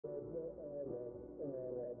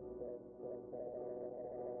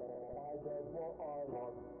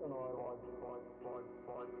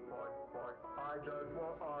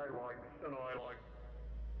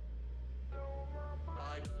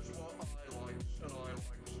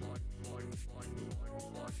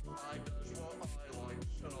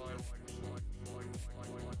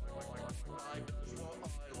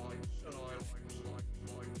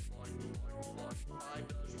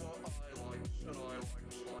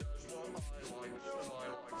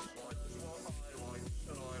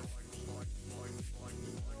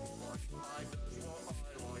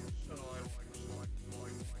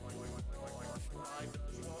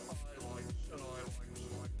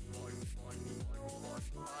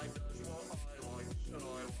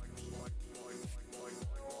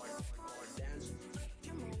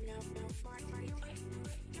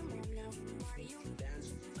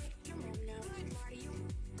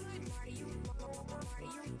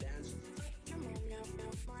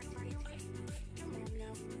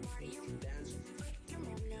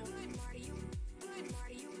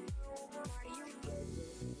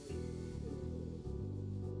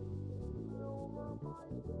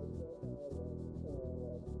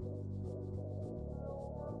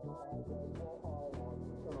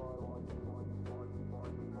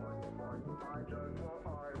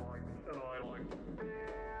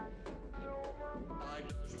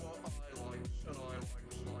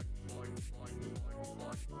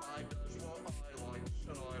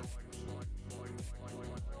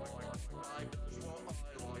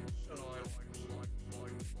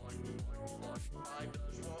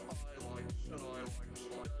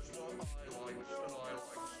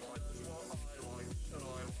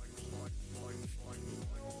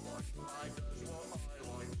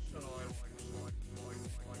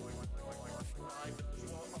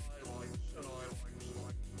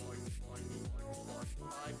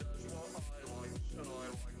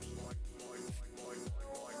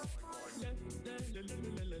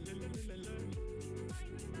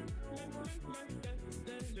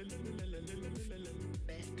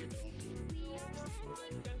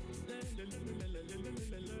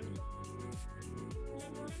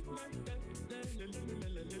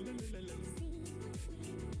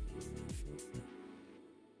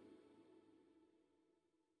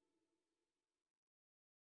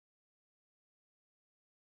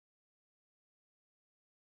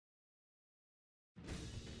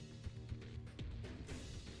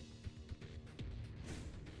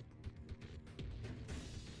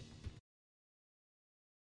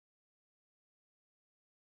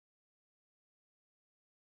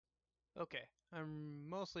Okay, I'm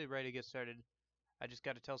mostly ready to get started. I just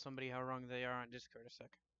gotta tell somebody how wrong they are on Discord a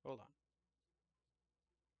sec. Hold on.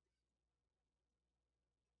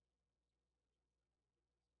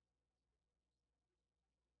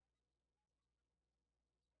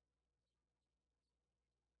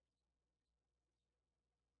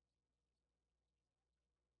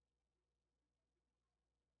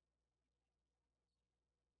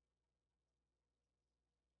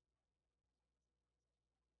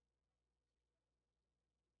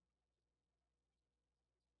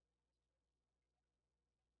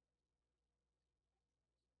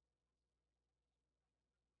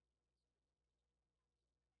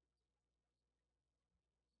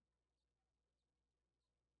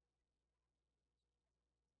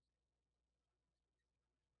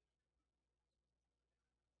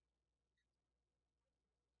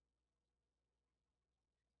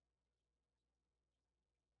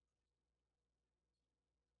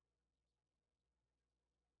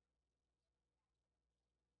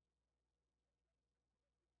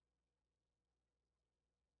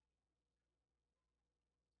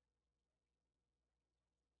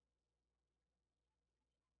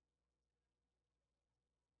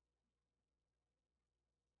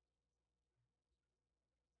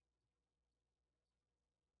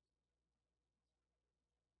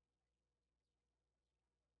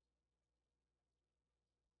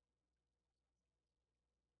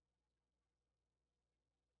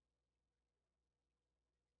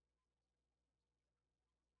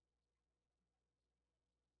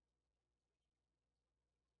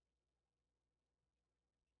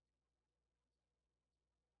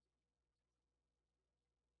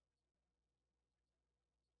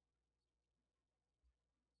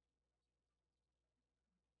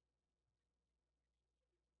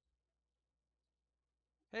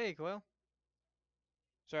 Hey, Coil.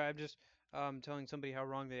 Sorry, I'm just telling somebody how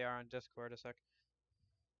wrong they are on Discord a sec.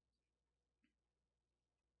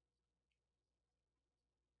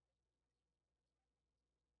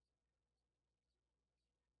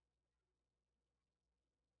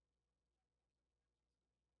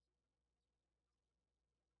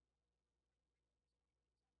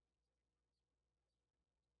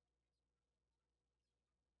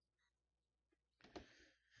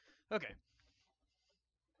 Okay.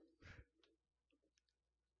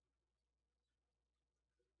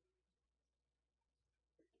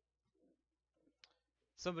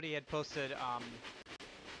 Somebody had posted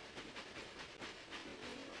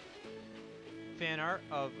fan art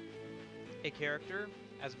of a character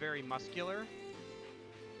as very muscular.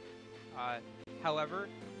 Uh, However,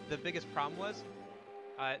 the biggest problem was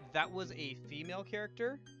that was a female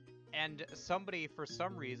character, and somebody for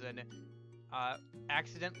some reason uh,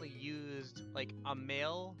 accidentally used like a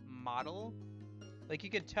male model. Like you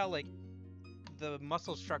could tell like the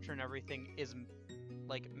muscle structure and everything is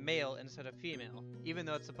like male instead of female, even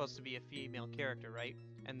though it's supposed to be a female character, right?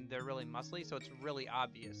 And they're really muscly, so it's really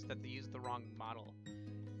obvious that they used the wrong model,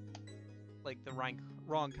 like the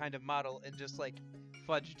wrong kind of model, and just like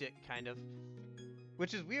fudged it kind of.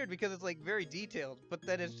 Which is weird because it's like very detailed, but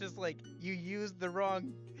then it's just like you used the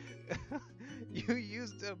wrong. You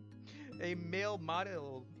used a male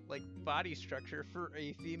model like body structure for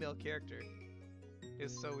a female character.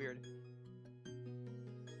 It's so weird.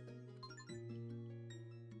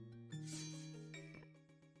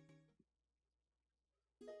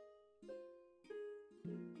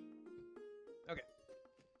 Okay.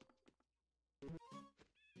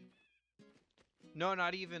 No,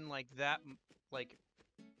 not even like that. Like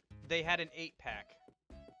they had an 8-pack.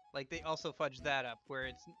 Like they also fudged that up, where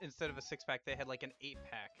it's instead of a 6-pack, they had like an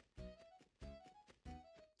 8-pack.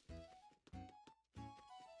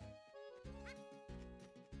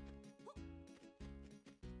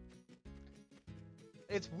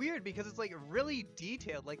 It's weird because it's like really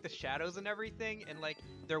detailed, like the shadows and everything, and like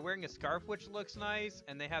they're wearing a scarf which looks nice,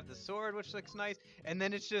 and they have the sword which looks nice, and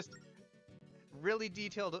then it's just really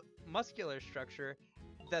detailed muscular structure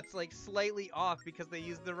that's like slightly off because they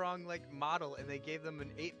used the wrong like model and they gave them an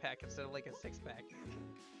 8-pack instead of like a 6-pack.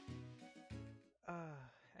 Uh,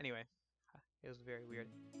 anyway, it was very weird.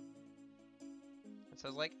 And so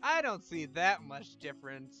I was like, I don't see that much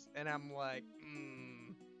difference, and I'm like,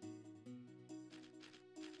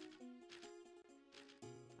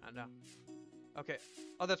 I don't know. Okay.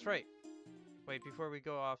 Oh, that's right. Wait, before we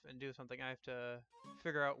go off and do something, I have to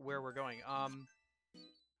figure out where we're going.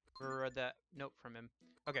 Read that note from him.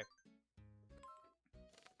 Okay.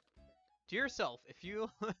 Dear self, if you...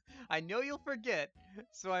 I know you'll forget,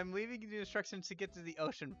 so I'm leaving you the instructions to get to the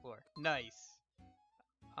ocean floor. Nice.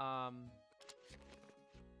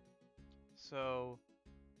 So...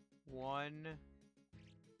 1...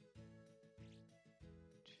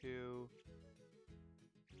 2...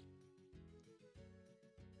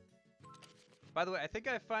 By the way, I think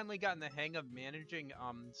I've finally gotten the hang of managing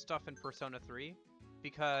stuff in Persona 3,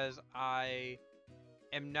 because I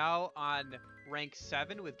am now on rank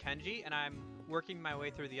 7 with Kenji, and I'm working my way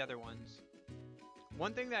through the other ones.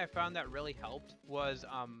 One thing that I found that really helped was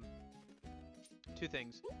two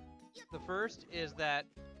things. The first is that,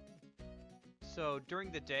 so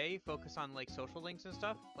during the day, focus on like social links and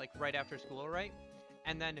stuff, like right after school, right?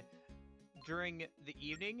 And then during the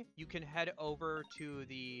evening, you can head over to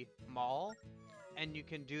the mall and you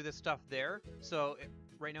can do the stuff there. So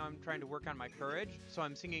right now I'm trying to work on my courage, so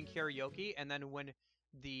I'm singing karaoke, and then when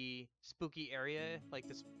the spooky area, like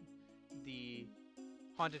this, the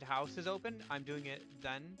haunted house is open, I'm doing it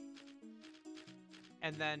then.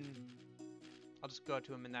 And then I'll just go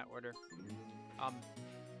to him in that order.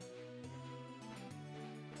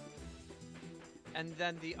 And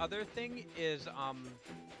then the other thing is, let's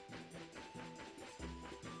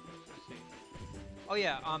see. Oh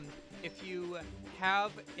yeah, if you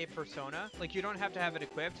have a persona, like you don't have to have it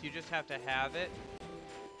equipped, you just have to have it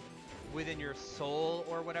within your soul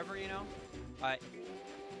or whatever, you know?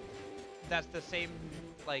 That's the same,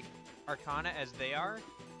 like, arcana as they are.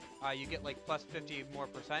 You get like plus 50 more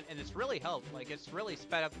 %, and it's really helped. Like, it's really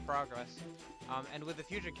sped up progress. And with the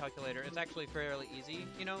fusion calculator, it's actually fairly easy,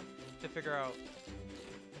 you know, to figure out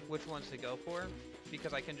which ones to go for,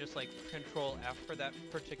 because I can just like control F for that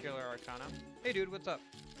particular arcana. Hey dude, what's up?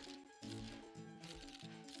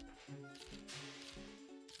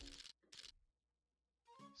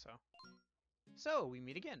 So we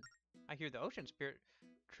meet again. I hear the ocean spirit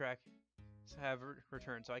tracks have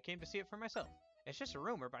returned, so I came to see it for myself. It's just a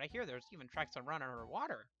rumor, but I hear there's even tracks that run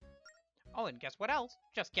underwater. Oh, and guess what else?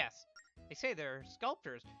 Just guess. They say there are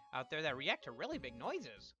sculptors out there that react to really big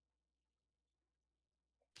noises.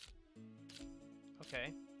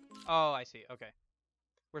 Okay. Oh, I see. Okay.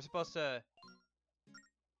 We're supposed to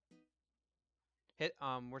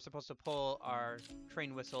we're supposed to pull our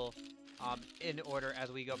train whistle in order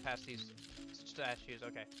as we go past these statues.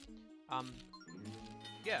 Okay.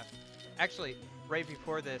 Yeah. Actually, right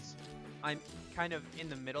before this, I'm kind of in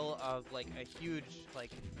the middle of like a huge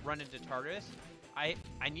like run into Tartarus, I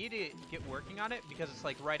need to get working on it because it's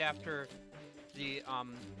like right after the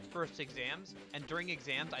first exams, and during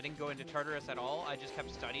exams I didn't go into Tartarus at all. I just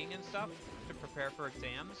kept studying and stuff to prepare for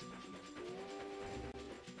exams.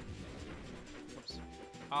 Oops.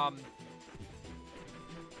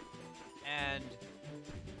 And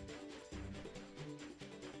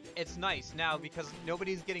it's nice now because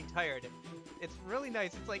nobody's getting tired. It's really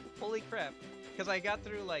nice. It's like, holy crap. Because I got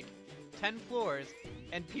through like 10 floors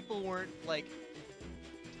and people weren't like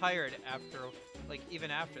tired after, like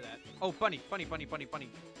even after that. Oh, bunny.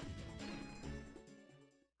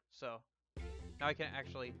 So, now I can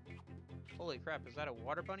actually, holy crap, is that a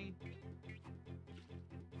water bunny?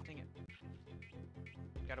 Dang it.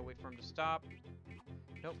 Gotta wait for him to stop.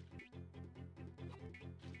 Nope.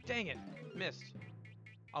 Dang it, missed.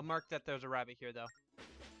 I'll mark that there's a rabbit here, though.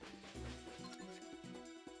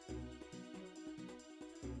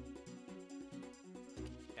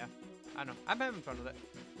 Yeah, I don't know. I'm having fun with it.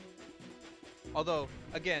 Although,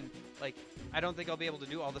 again, like, I don't think I'll be able to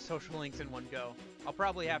do all the social links in one go. I'll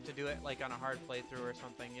probably have to do it, like, on a hard playthrough or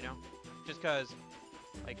something, you know? Just because,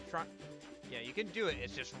 like, yeah, you can do it,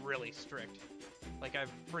 it's just really strict. Like,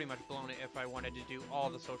 I've pretty much blown it if I wanted to do all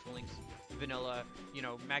the social links vanilla, you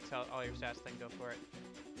know, max out all your stats, then go for it.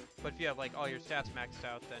 But if you have, like, all your stats maxed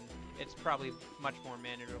out, then it's probably much more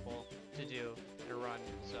manageable to do in a run,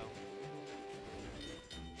 so.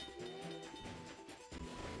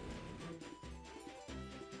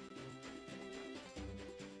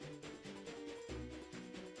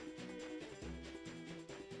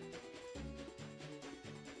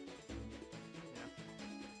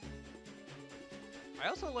 I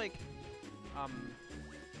also like,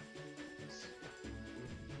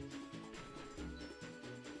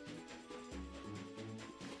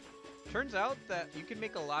 turns out that you can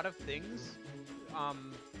make a lot of things,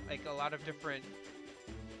 like a lot of different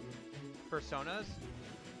personas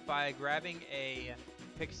by grabbing a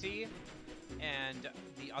pixie and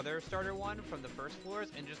the other starter one from the first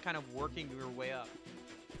floors and just kind of working your way up.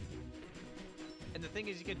 And the thing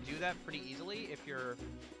is, you can do that pretty easily if you're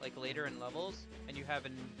like later in levels and you have a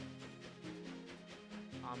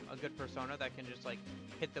good persona that can just like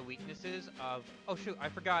hit the weaknesses of. Oh shoot! I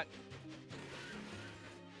forgot.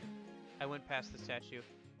 I went past the statue.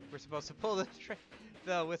 We're supposed to pull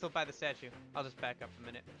the whistle by the statue. I'll just back up a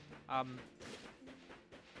minute. I don't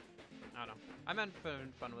know. I'm having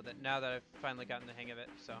fun with it now that I've finally gotten the hang of it.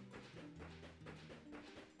 So,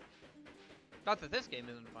 not that this game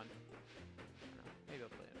isn't fun. Maybe I'll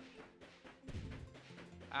play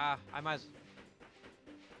it. I might as...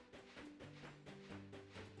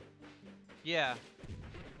 Yeah.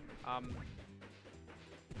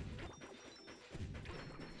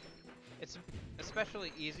 It's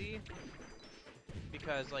especially easy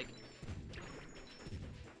because, like,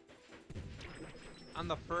 on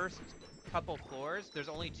the first couple floors, there's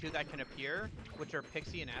only two that can appear, which are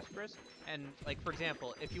Pixie and Asperus. And, like, for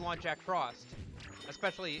example, if you want Jack Frost,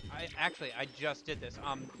 especially, I just did this.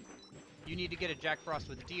 You need to get a Jack Frost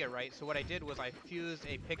with Dia, right? So what I did was I fused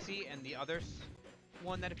a Pixie and the other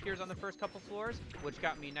one that appears on the first couple floors, which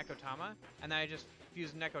got me Nekotama, and then I just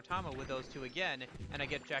fused Nekotama with those two again, and I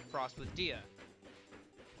get Jack Frost with Dia.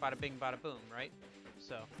 Bada bing, bada boom, right?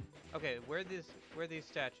 So, okay, where are these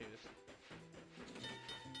statues?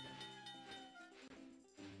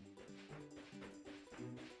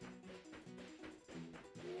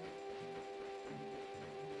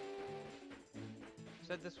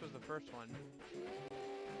 Said this was the first one.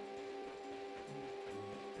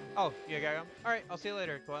 Oh, you gotta go? Alright, I'll see you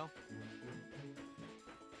later, Coil.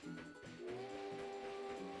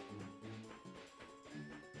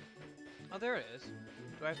 Oh, there it is.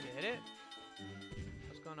 Do I have to hit it?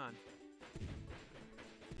 What's going on?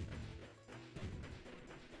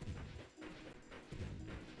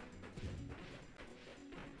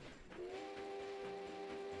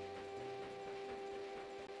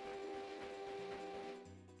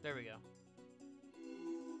 There we go.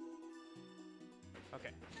 Okay.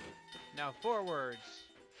 Now forwards.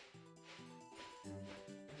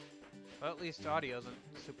 Well, at least audio isn't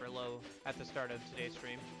super low at the start of today's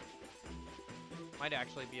stream. Might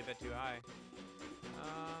actually be a bit too high.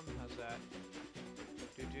 How's that?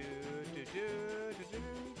 Do do do do do do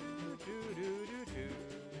do do do do.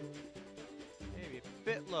 Maybe a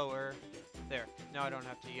bit lower. There. Now I don't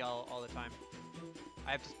have to yell all the time.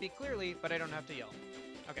 I have to speak clearly, but I don't have to yell.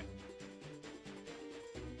 Okay.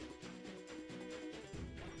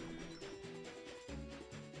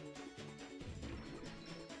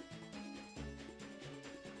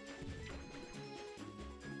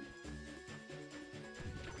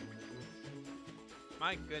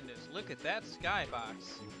 My goodness, look at that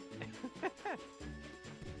skybox.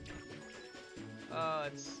 Oh,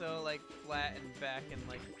 it's so like flat and back and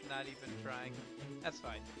like not even trying. That's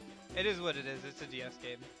fine. It is what it is. It's a DS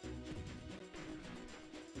game.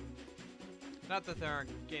 Not that there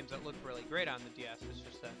aren't games that look really great on the DS. It's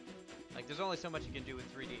just that like there's only so much you can do with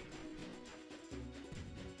 3D.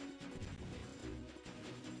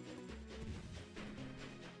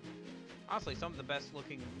 Honestly, some of the best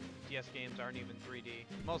looking DS games aren't even 3D.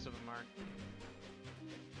 Most of them aren't.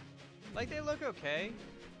 Like, they look okay,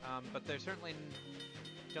 but they certainly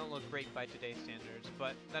don't look great by today's standards.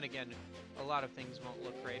 But then again, a lot of things won't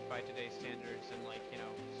look great by today's standards in, like, you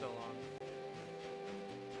know, so long.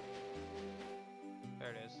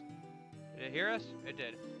 There it is. Did it hear us? It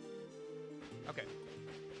did. Okay.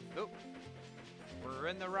 Oop. We're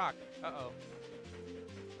in the rock. Uh-oh.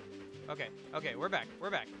 Okay, okay, we're back. We're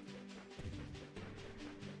back.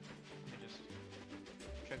 Let me just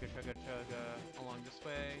chugga along this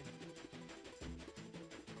way.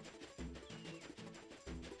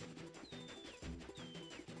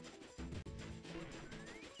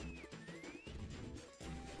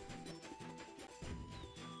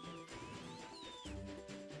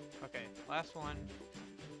 Okay, last one.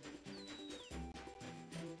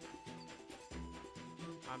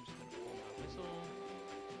 I'm just gonna pull my whistle.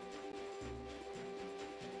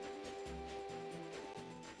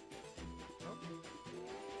 Oh.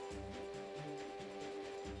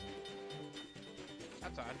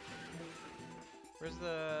 That's odd. Where's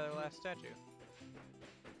the last statue?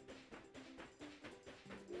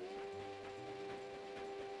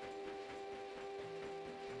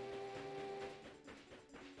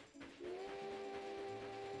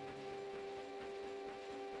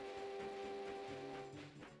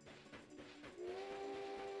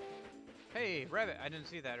 Hey, rabbit! I didn't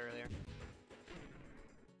see that earlier.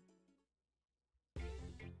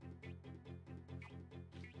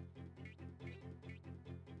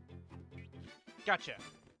 Gotcha!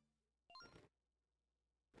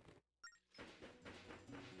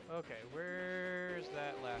 Okay, where's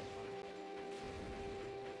that last one?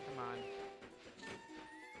 Come on.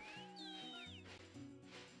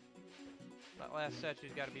 That last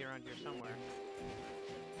statue's gotta be around here somewhere.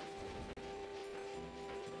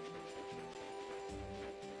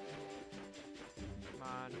 Come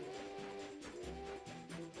on.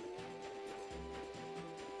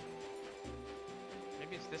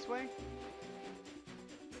 Maybe it's this way?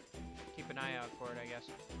 Keep an eye out for it, I guess.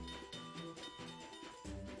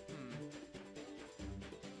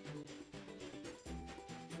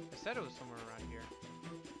 I said it was somewhere around here.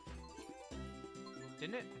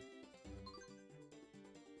 Didn't it?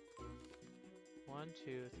 1,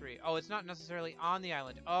 2, 3. Oh, it's not necessarily on the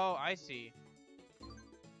island. Oh, I see.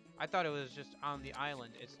 I thought it was just on the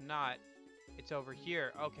island. It's not. It's over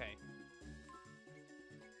here. Okay.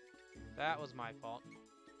 That was my fault.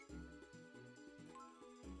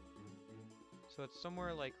 So it's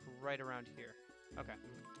somewhere like right around here. Okay.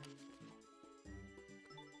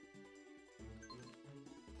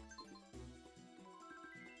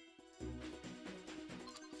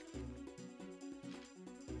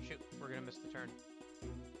 Shoot, we're gonna miss the turn.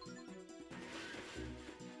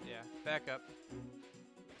 Yeah, back up.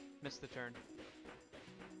 Missed the turn.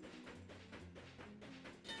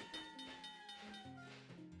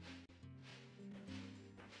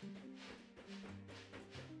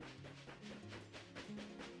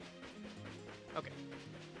 Okay.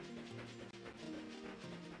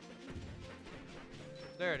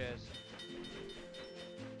 There it is.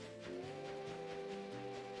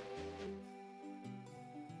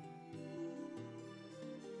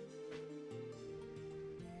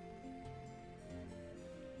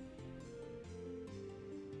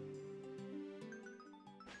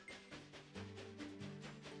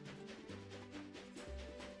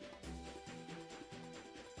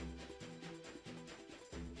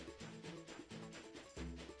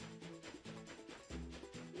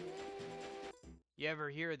 You ever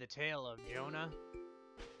hear the tale of Jonah?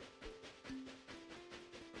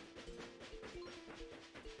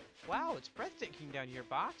 Wow, it's breathtaking down here,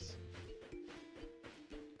 Box.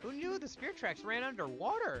 Who knew the spear tracks ran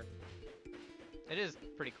underwater? It is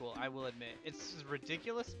pretty cool, I will admit. It's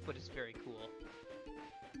ridiculous, but it's very cool.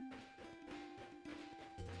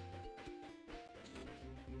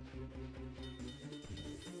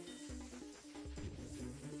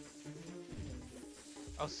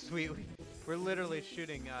 Oh, sweet. We're literally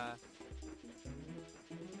shooting,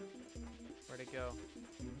 where'd it go?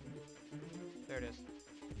 There it is.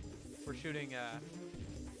 We're shooting,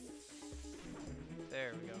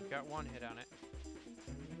 there we go. Got one hit on it.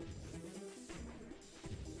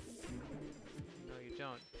 No, you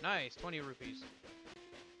don't. Nice! 20 rupees.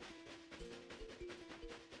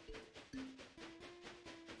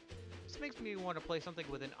 makes me want to play something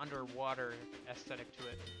with an underwater aesthetic to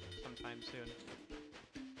it sometime soon.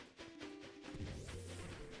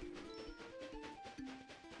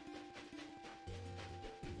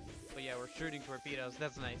 But yeah, we're shooting torpedoes.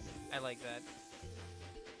 That's nice. I like that.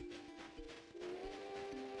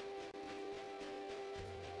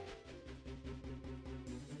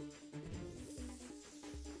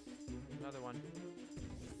 Another one.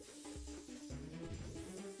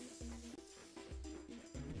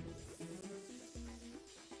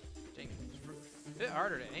 Dang it. It's a bit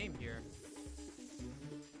harder to aim here.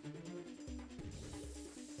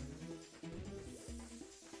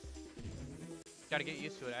 Gotta get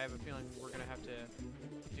used to it. I have a feeling we're gonna have to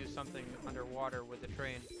do something underwater with the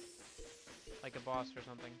train. Like a boss or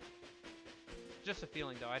something. Just a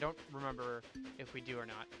feeling though. I don't remember if we do or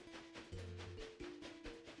not.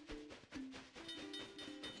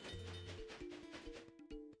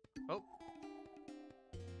 Oh.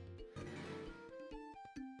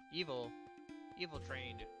 Evil. Evil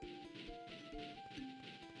train.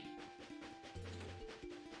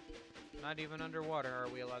 Not even underwater are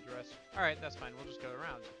we allowed to rest. Alright, that's fine. We'll just go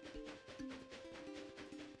around.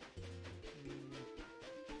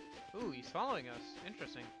 Ooh, he's following us.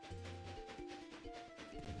 Interesting.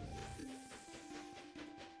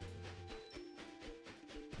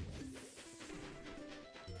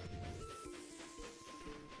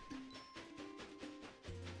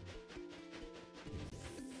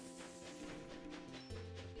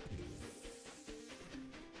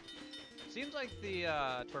 Seems like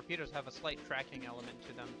the torpedoes have a slight tracking element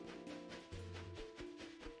to them.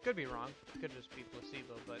 Could be wrong. Could just be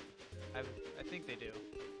placebo, but I think they do.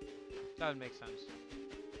 That would make sense.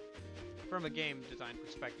 From a game design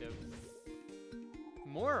perspective.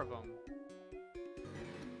 More of them.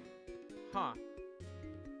 Huh.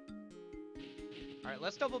 Alright,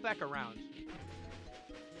 let's double back around.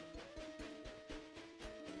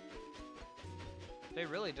 They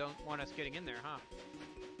really don't want us getting in there, huh?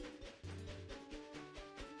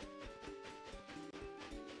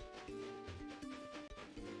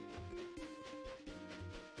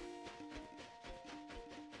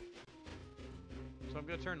 So I'm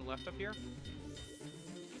gonna turn left up here.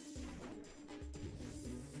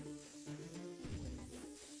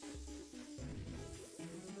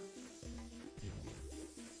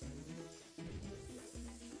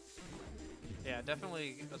 Yeah,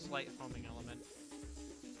 definitely a slight foaming element.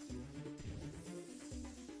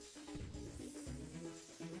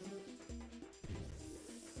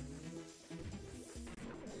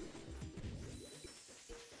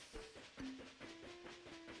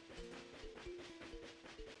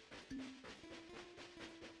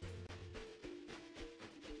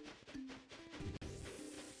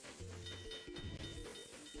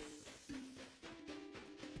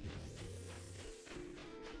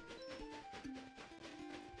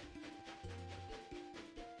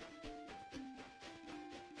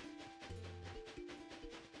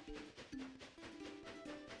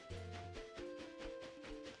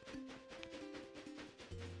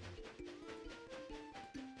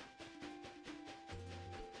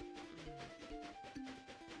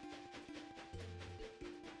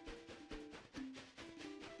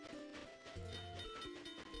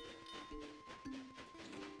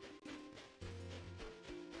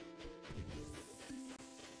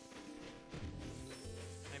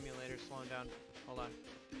 Emulator's slowing down. Hold on.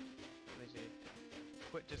 Let me see.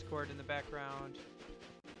 Quit Discord in the background.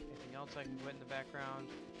 Anything else I can quit in the background?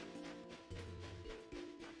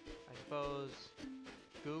 I suppose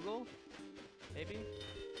Google? Maybe?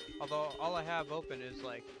 Although all I have open is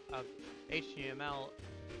like a HTML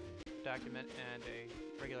document and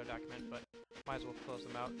a regular document, but might as well close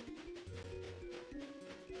them out.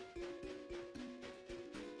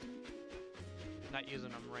 Not using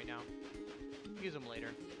them right now. Use them later.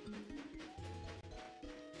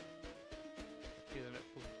 Using it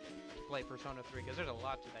to play Persona 3, because there's a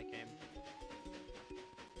lot to that game.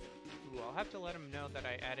 Ooh, I'll have to let him know that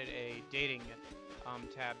I added a dating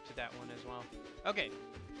tab to that one as well. Okay.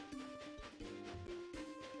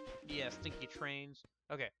 Yeah, stinky trains.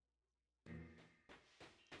 Okay.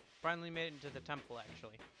 Finally made it into the temple,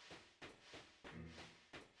 actually.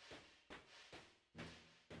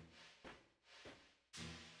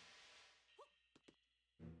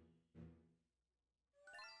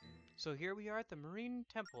 So here we are at the Marine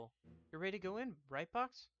Temple. You're ready to go in, right,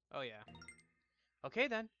 Box? Oh, yeah. Okay,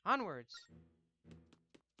 then. Onwards!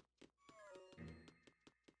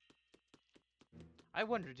 I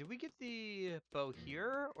wonder, did we get the bow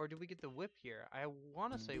here, or did we get the whip here? I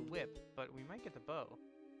want to say whip, but we might get the bow.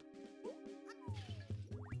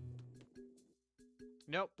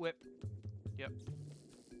 Nope, whip. Yep.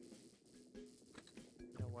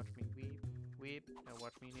 sweep. Now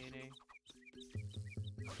watch me, Nene.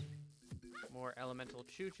 More elemental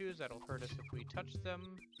choo-choos. That'll hurt us if we touch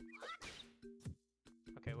them.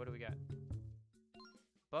 Okay, what do we got?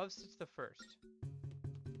 Above sits the first.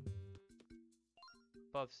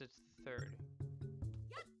 Above sits the third.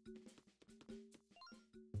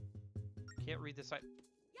 Can't read the side.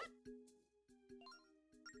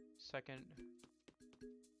 Second.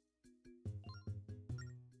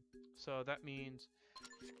 So that means,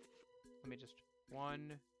 let me just,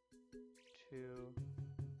 1, 2,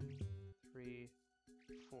 3,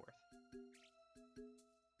 4th.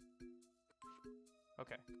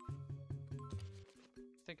 Okay.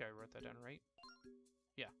 I think I wrote that down right.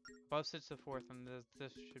 Yeah. Above sits the 4th, and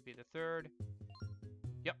this should be the 3rd.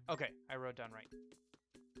 Yep, okay. I wrote down right.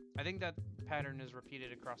 I think that pattern is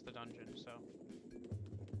repeated across the dungeon, so.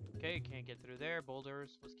 Okay, can't get through there.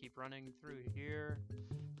 Boulders. Let's keep running through here.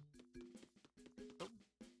 Oh.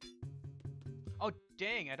 Oh,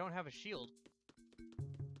 dang, I don't have a shield.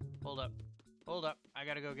 Hold up. Hold up. I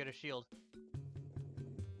gotta go get a shield.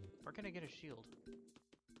 Where can I get a shield?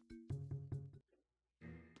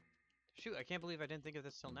 Shoot, I can't believe I didn't think of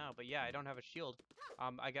this till now, but yeah, I don't have a shield.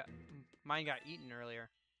 Mine got eaten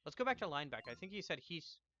earlier. Let's go back to Lineback. I think he said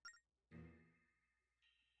he's...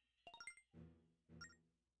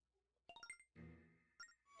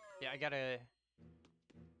 Yeah, I gotta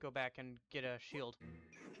go back and get a shield.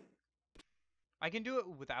 I can do it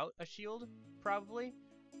without a shield, probably.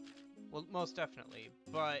 Well, most definitely,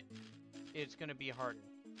 but it's gonna be harder.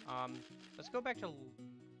 Let's go back to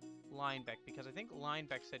Lineback, because I think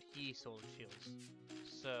Lineback said he sold shields.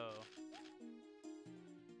 So,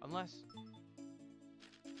 unless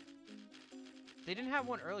they didn't have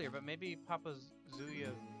one earlier, but maybe Papa's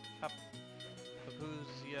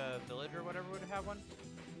village or whatever would have one.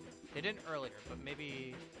 They didn't earlier, but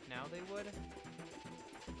maybe now they would.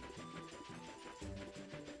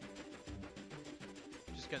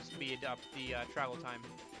 Just gonna speed up the travel time.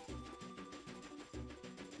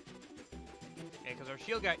 Yeah, because our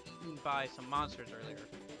shield got eaten by some monsters earlier.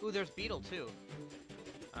 Ooh, there's Beetle too.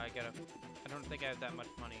 I don't think I have that much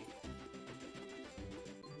money.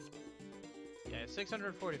 Yeah,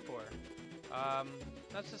 644.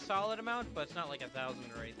 That's a solid amount, but it's not like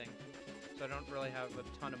 1,000 or anything. So I don't really have a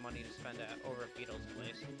ton of money to spend over at Beetle's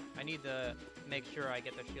place. I need to make sure I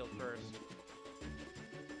get the shield first.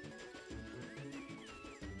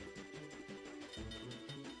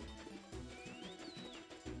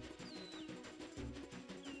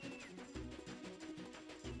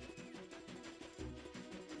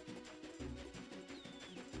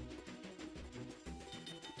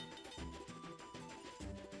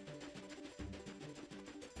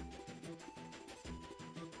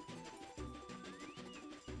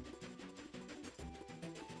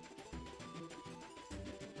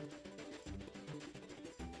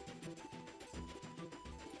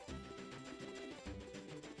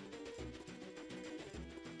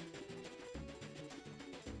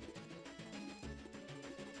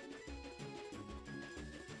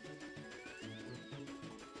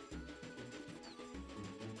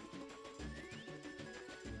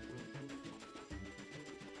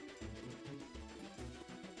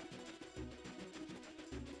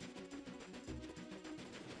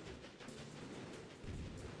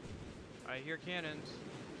 I hear cannons.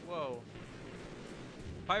 Whoa.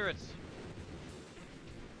 Pirates!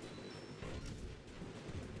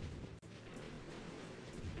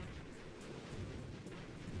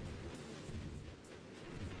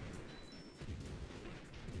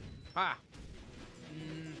 Ah!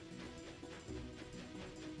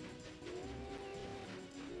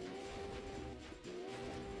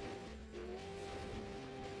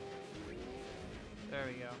 There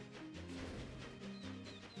we go.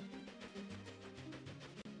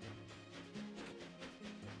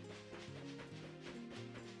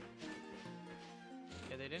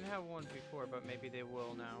 Yeah, they didn't have one before, but maybe they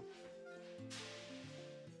will now.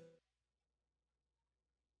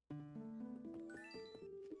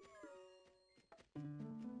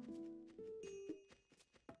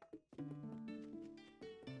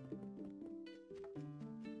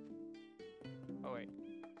 Oh wait,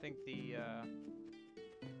 I think the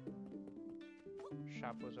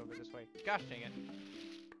shop was over this way. Gosh dang it.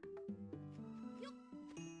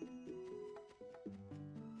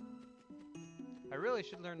 I really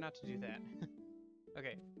should learn not to do that.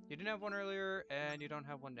 Okay, you didn't have one earlier, and you don't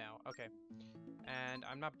have one now. Okay. And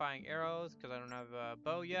I'm not buying arrows, because I don't have a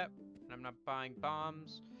bow yet. And I'm not buying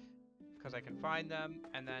bombs, because I can find them.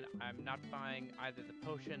 And then I'm not buying either the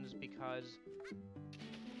potions, because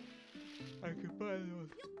I could buy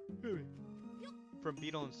those from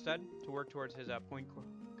Beetle instead, to work towards his point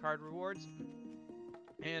card rewards.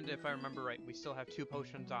 And if I remember right, we still have 2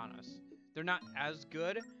 potions on us. They're not as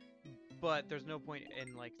good, but there's no point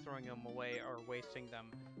in like throwing them away or wasting them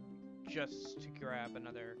just to grab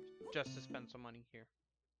another, just to spend some money here.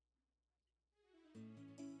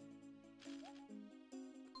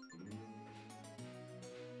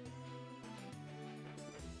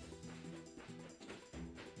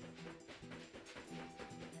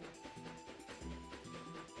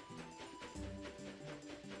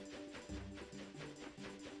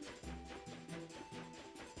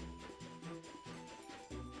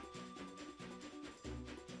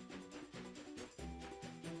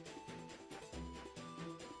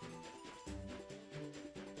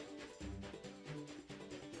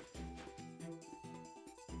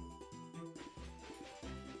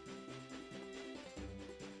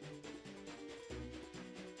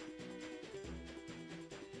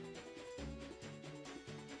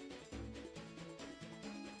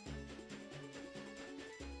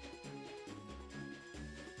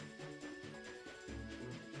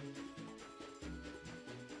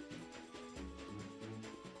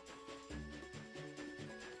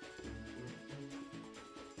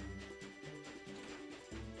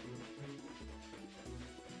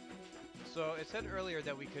 So it said earlier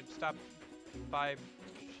that we could stop 5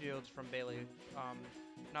 shields from Bailey,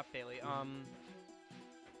 not Bailey,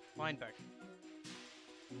 Linebeck,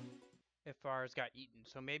 if ours got eaten.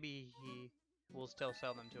 So maybe he will still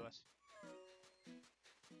sell them to us.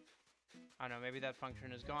 I don't know, maybe that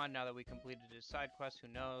function is gone now that we completed his side quest, who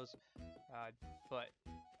knows, but,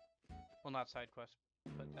 well, not side quest,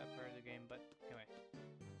 but that part of the game, but anyway.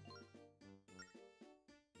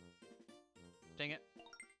 Dang it.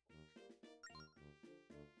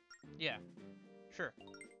 Yeah, sure.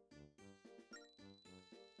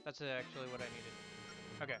 That's actually what I needed.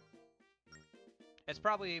 Okay. It's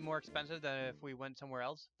probably more expensive than if we went somewhere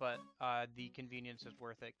else, but the convenience is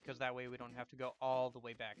worth it, because that way we don't have to go all the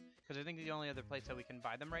way back. Because I think the only other place that we can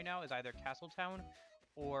buy them right now is either Castletown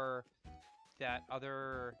or that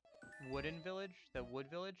other wooden village, the wood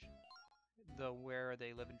village, where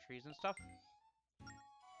they live in trees and stuff.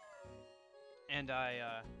 And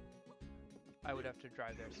I would have to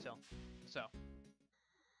drive there still. So.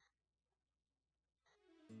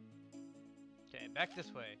 Okay, back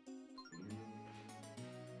this way.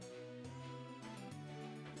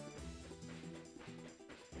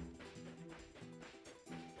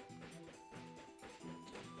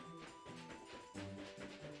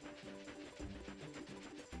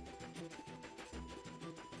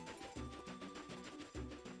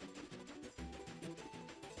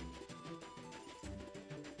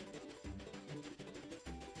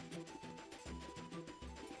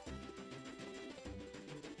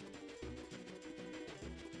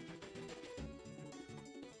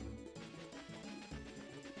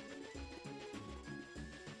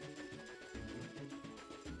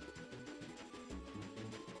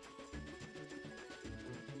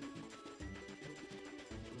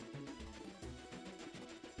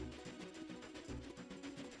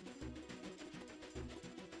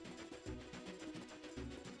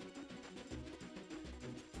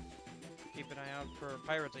 Keep an eye out for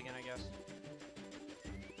pirates again, I guess.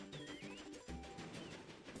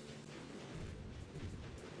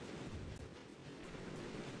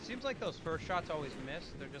 Seems like those first shots always miss.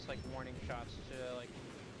 They're just like warning shots to like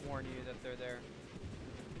warn you that they're there.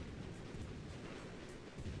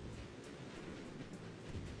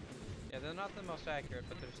 Yeah, they're not the most accurate,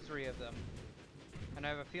 but there's 3 of them. And I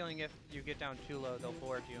have a feeling if you get down too low, they'll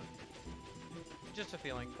board you. Just a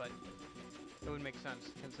feeling, but it would make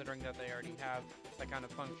sense, considering that they already have that kind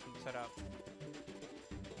of function set up.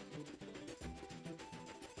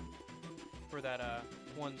 For that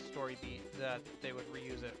one story beat, that they would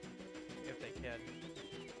reuse it if they could.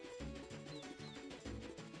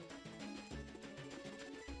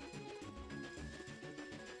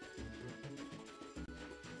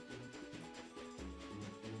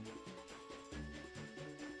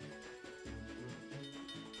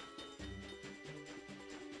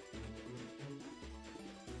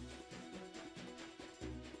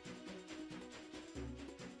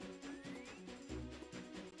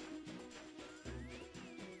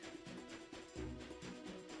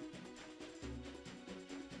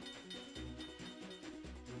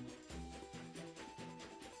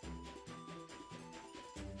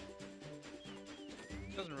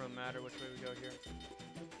 Doesn't really matter which way we go here.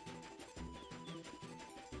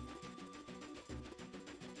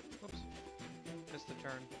 Whoops. Missed the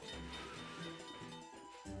turn.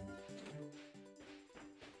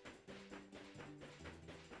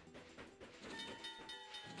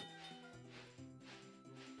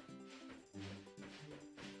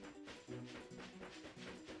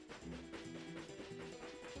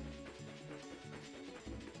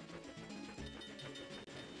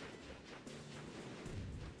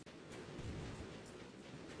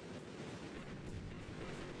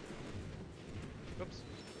 Oops.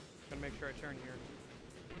 Gotta make sure I turn here.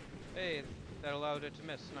 Hey, that allowed it to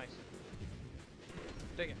miss. Nice.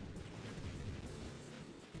 Take it.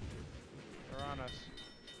 They're on us.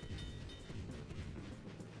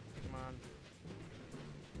 Come on.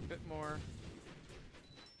 A bit more.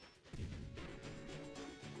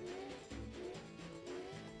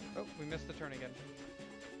 Oh, we missed the turn again.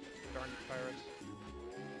 Darn pirates.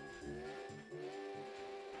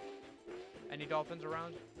 Any dolphins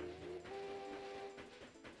around?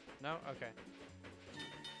 No? Okay.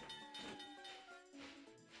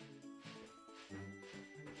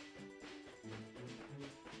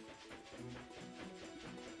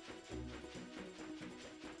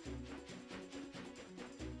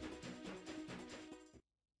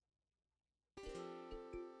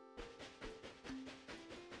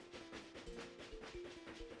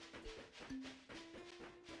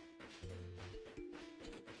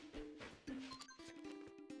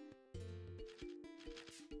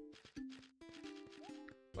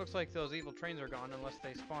 Looks like those evil trains are gone unless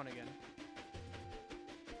they spawn again.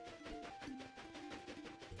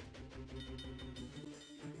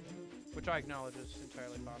 Which I acknowledge is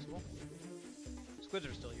entirely possible. Squids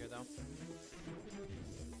are still here though.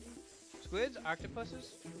 Squids?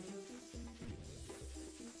 Octopuses?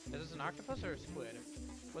 Is this an octopus or a squid?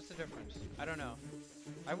 What's the difference? I don't know.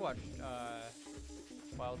 I watched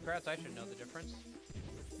Wild Kratts. I should know the difference.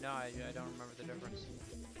 No, I don't remember the difference.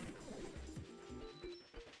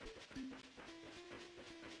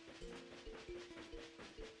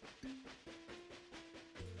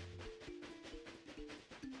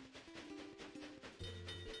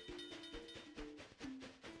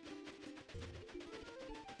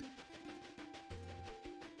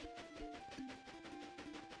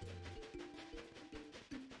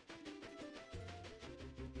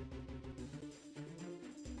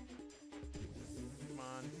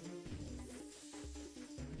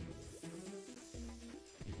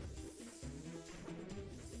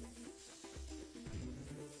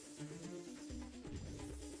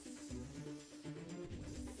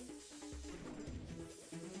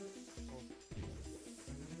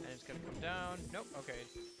 Gonna come down. Nope, okay.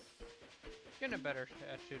 Getting better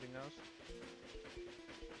at shooting those.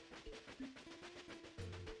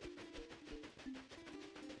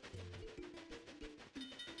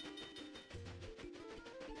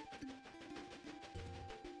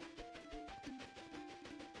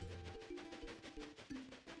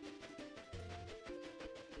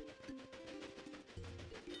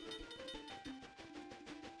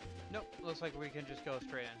 Nope, looks like we can just go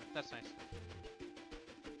straight in. That's nice.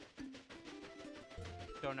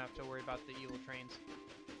 Don't have to worry about the evil trains.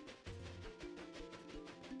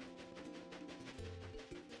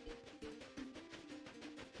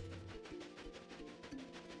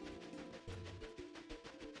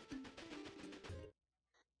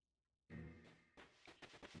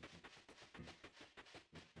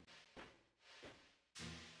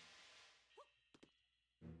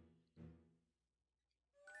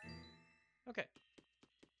 Okay.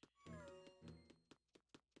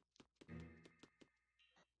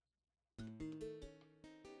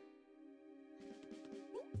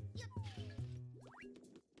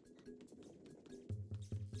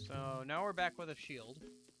 So now we're back with a shield.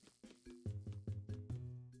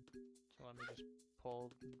 So let me just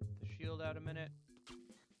pull the shield out a minute.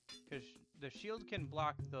 Because the shield can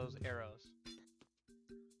block those arrows.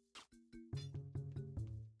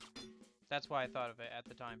 That's why I thought of it at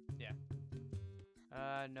the time. Yeah.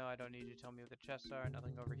 No, I don't need you to tell me what the chests are.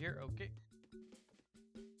 Nothing over here. Okay.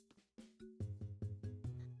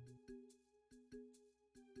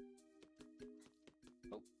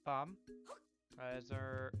 Oh, bomb. Is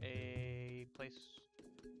there a place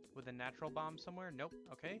with a natural bomb somewhere? Nope.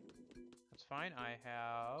 Okay. That's fine. I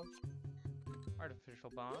have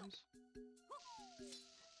artificial bombs.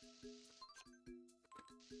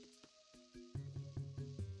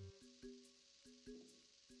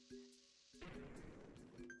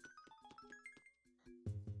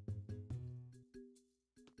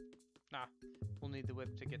 Nah, we'll need the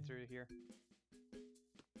whip to get through here.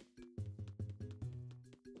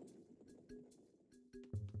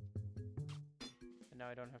 And now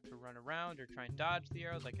I don't have to run around or try and dodge the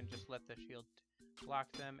arrows. I can just let the shield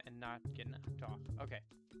block them and not get knocked off. Okay.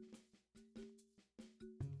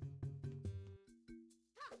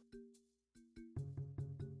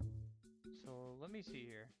 So let me see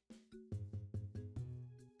here.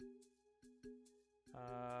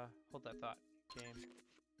 Hold that thought, game.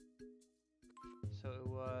 So it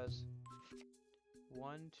was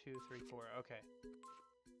 1, 2, 3, 4. Okay.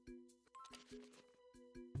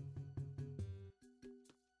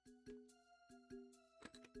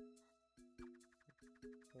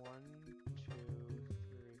 1, 2,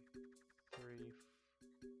 3.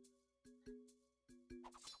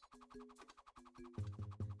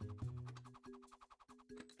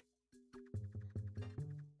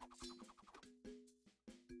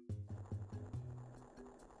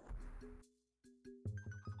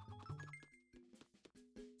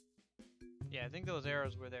 Yeah, I think those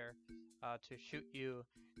arrows were there to shoot you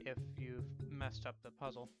if you've messed up the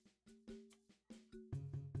puzzle.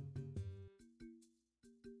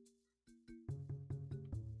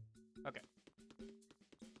 Okay.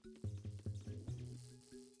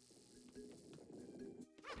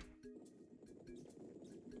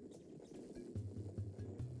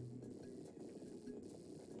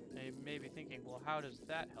 And you may be thinking, well, how does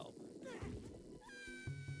that help?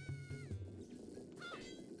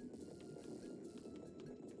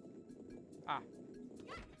 Ah,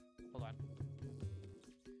 hold on.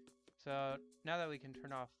 So now that we can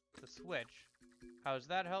turn off the switch, how does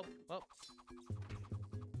that help? Well,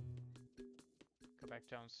 go back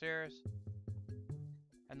downstairs,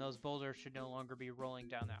 and those boulders should no longer be rolling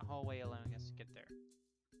down that hallway, allowing us to get there.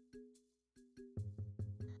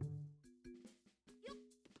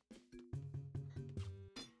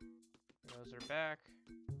 Those are back.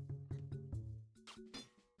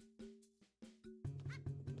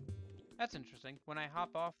 That's interesting. When I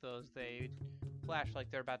hop off those, they flash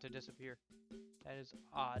like they're about to disappear. That is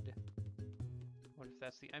odd. What if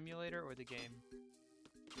that's the emulator or the game?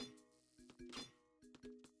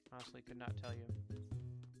 Honestly, could not tell you.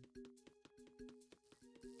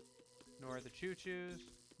 Nor the choo-choos.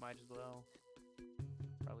 Might as well.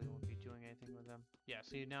 Probably won't be doing anything with them. Yeah,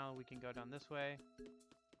 see, now we can go down this way.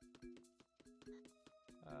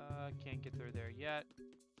 Can't get through there yet.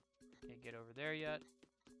 Can't get over there yet.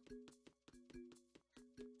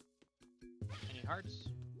 Any hearts?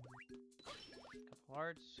 Couple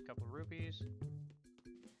hearts, couple rupees.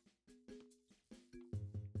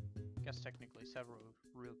 Guess technically several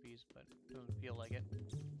rupees, but doesn't feel like it.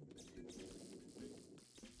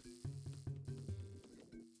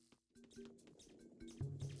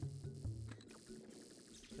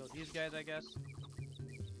 Kill these guys, I guess.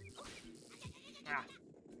 Ah!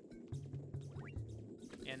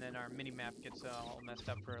 And then our mini-map gets all messed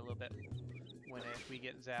up for a little bit if we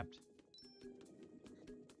get zapped.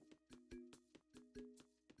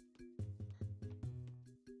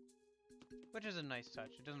 Which is a nice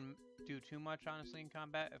touch. It doesn't do too much, honestly, in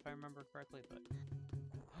combat, if I remember correctly, but...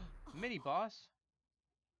 Mini-boss?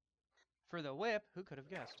 For the whip? Who could have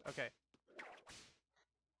guessed? Okay.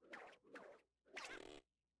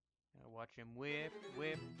 Gotta watch him whip,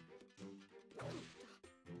 whip.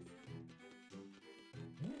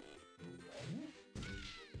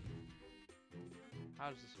 How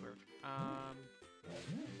does this work?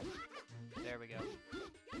 There we go.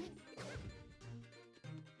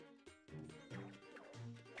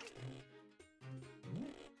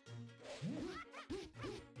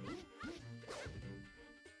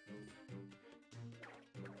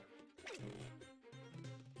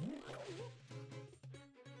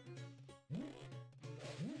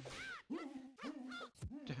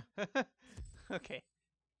 Okay.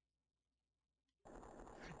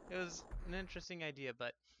 It was an interesting idea,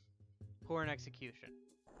 but poor in execution.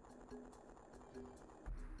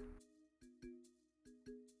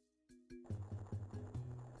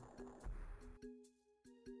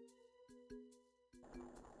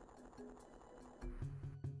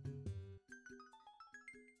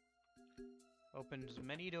 Opens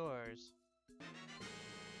many doors.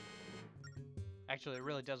 Actually, it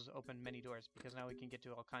really does open many doors, because now we can get to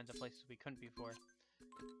all kinds of places we couldn't before.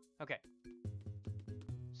 Okay.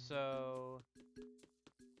 So...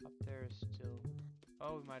 up there is still...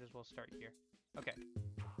 oh, we might as well start here. Okay.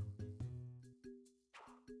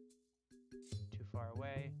 Too far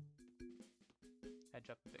away. Edge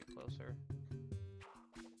up a bit closer.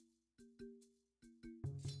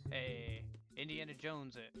 Hey! Indiana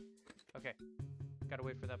Jones it! Okay. Gotta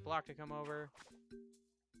wait for that block to come over.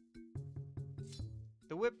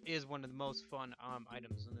 The whip is one of the most fun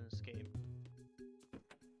items in this game.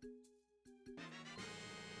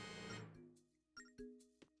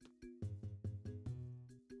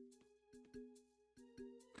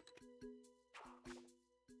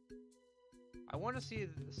 I want to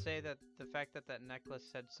say that the fact that that necklace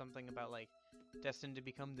said something about, like, destined to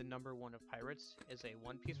become the #1 of pirates is a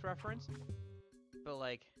One Piece reference. But,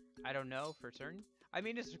 like, I don't know for certain. I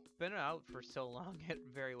mean, it's been out for so long, it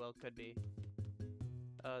very well could be.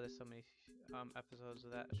 There's so many episodes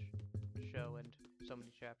of that show and so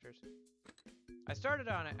many chapters. I started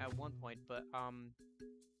on it at one point, but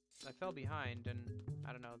I fell behind, and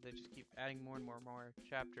I don't know, they just keep adding more and more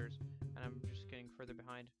chapters and I'm just getting further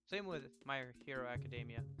behind. Same with My Hero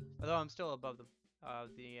Academia, although I'm still above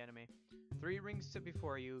the enemy. 3 rings sit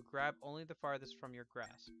before you. Grab only the farthest from your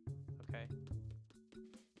grasp. Okay.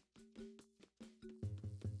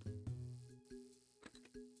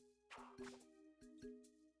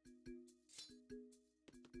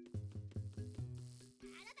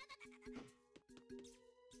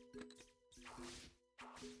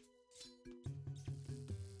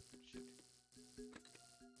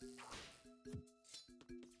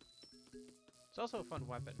 It's also a fun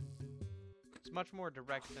weapon. It's much more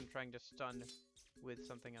direct than trying to stun with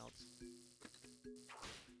something else.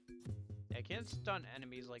 It can't stun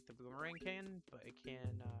enemies like the boomerang can, but it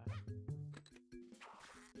can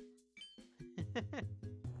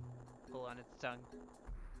pull on its tongue.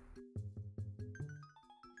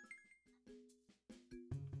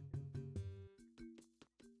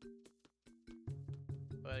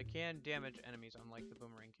 But it can damage enemies unlike the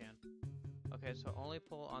boomerang can. Okay, so only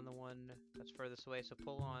pull on the one that's furthest away, so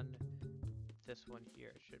pull on this one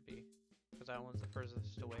here, it should be. Because that one's the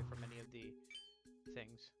furthest away from any of the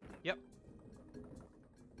things. Yep.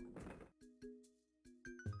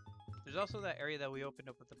 There's also that area that we opened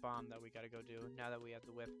up with the bomb that we gotta go do now that we have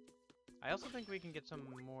the whip. I also think we can get some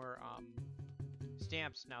more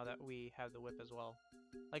stamps now that we have the whip as well.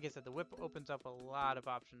 Like I said, the whip opens up a lot of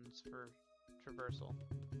options for traversal.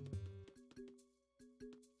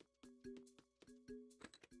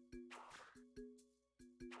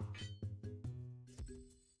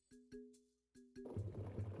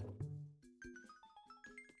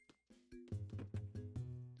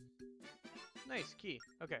 Nice, key.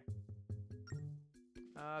 Okay.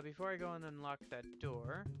 Before I go and unlock that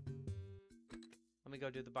door, let me go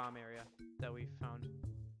do the bomb area that we found.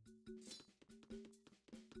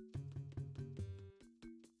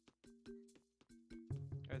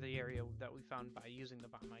 Or the area that we found by using the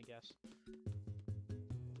bomb, I guess.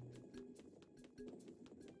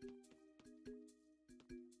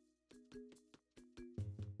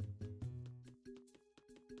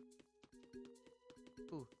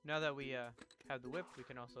 Ooh, now that we have the whip, we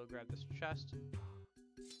can also grab this chest.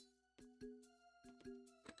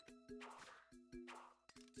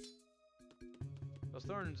 Those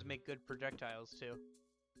thorns make good projectiles too,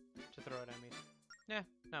 to throw at enemies. Nah,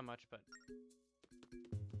 not much, but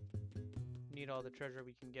need all the treasure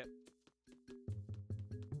we can get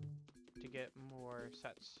to get more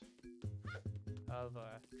sets of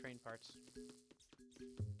train parts.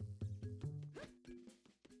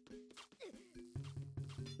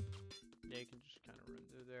 Yeah, you can just kind of run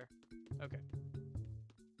through there. Okay.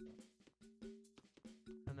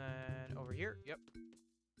 And then over here, yep.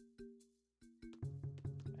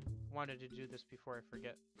 I wanted to do this before I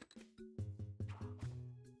forget.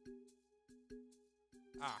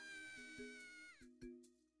 Ah.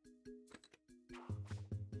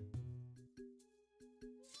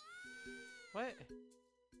 What?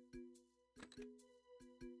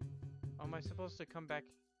 Oh, am I supposed to come back?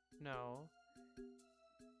 No.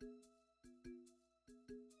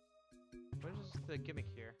 What is the gimmick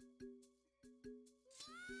here?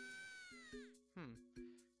 I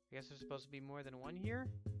guess there's supposed to be more than one here?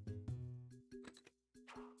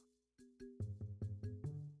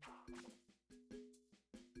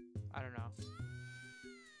 I don't know.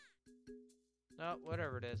 No,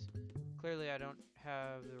 whatever it is. Clearly I don't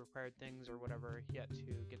have the required things or whatever yet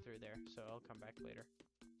to get through there, so I'll come back later.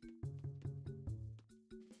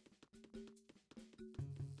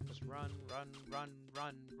 Just run, run, run,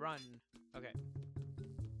 run, run. Okay.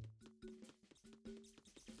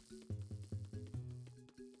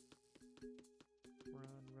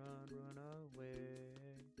 Run, run, run away.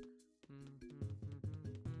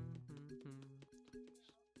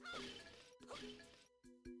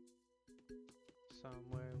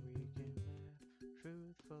 Somewhere we can live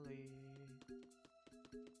truthfully.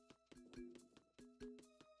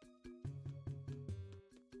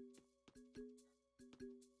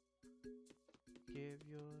 Give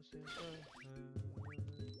yourself a hug.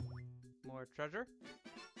 More treasure.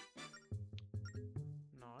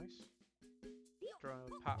 Nice. Throw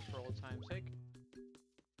a pot for old time's sake.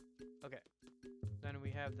 Okay. Then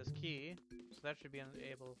we have this key, so that should be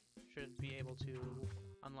able to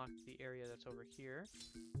unlock the area that's over here.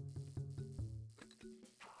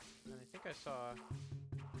 And I think I saw a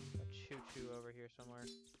choo-choo over here somewhere.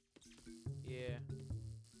 Yeah.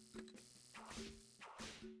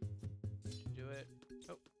 That should do it.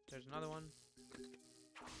 Oh, there's another one.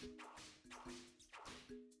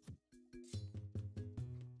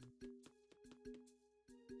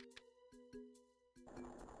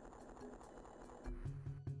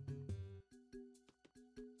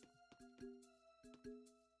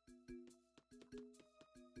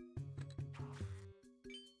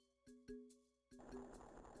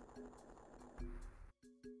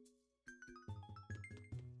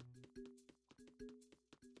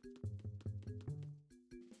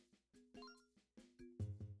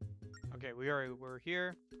 Okay, we're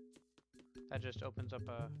here. That just opens up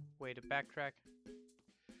a way to backtrack.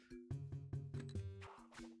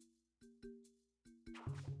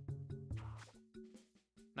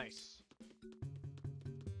 Nice.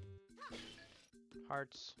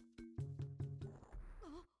 Hearts.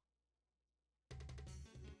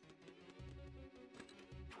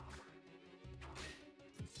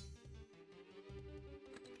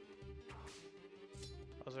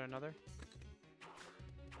 Was there another?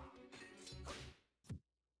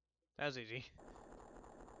 That was easy.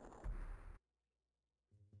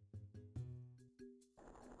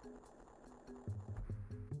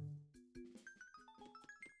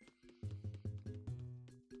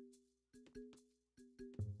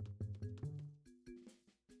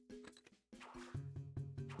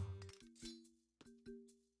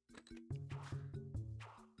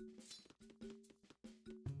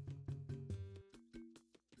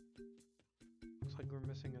 Looks like we're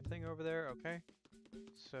missing a thing over there. Okay.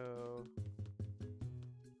 So...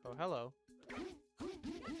 Oh, hello.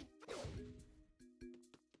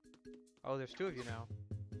 Oh, there's two of you now.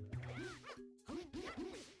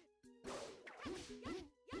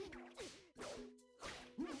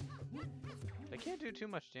 They can't do too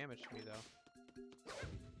much damage to me, though.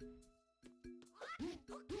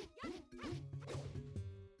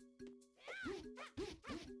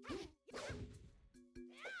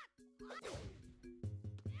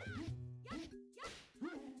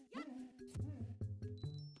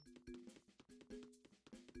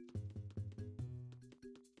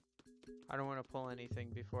 I don't want to pull anything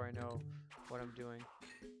before I know what I'm doing.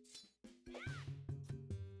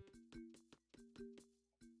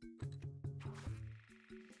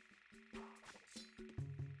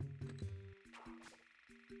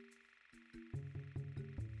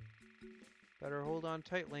 Better hold on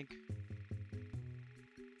tight, Link.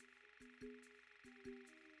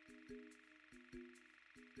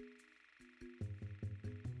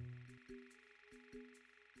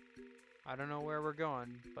 I don't know where we're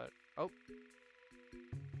going, but... Oh!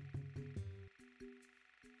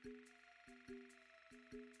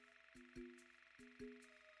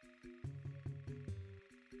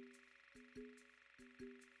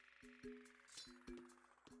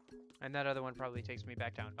 And that other one probably takes me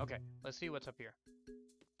back down. Okay, let's see what's up here.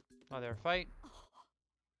 Another fight.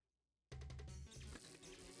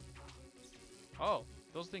 Oh,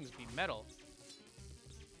 those things be metal.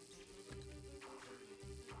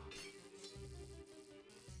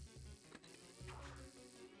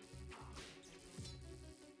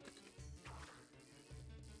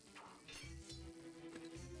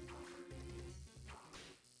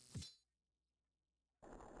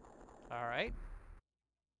 Alright.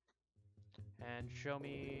 And show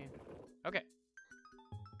me... Okay.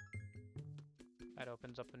 That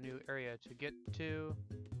opens up a new area to get to.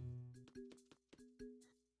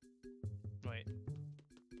 Wait.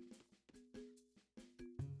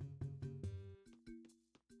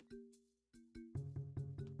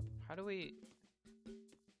 How do we...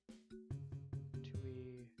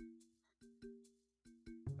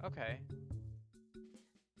 Okay.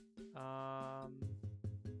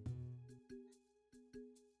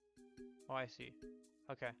 Oh, I see.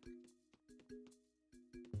 Okay.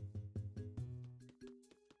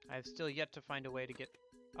 I've still yet to find a way to get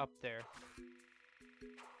up there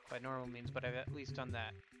by normal means, but I've at least done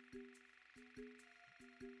that.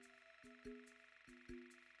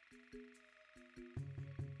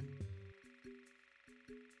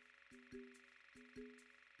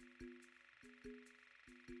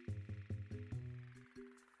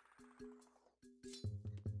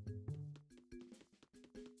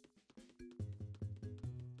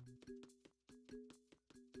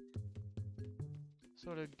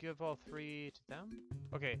 So to give all three to them?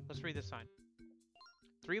 Okay, let's read this sign.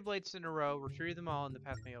 3 blades in a row, retrieve them all and the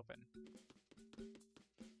path may open.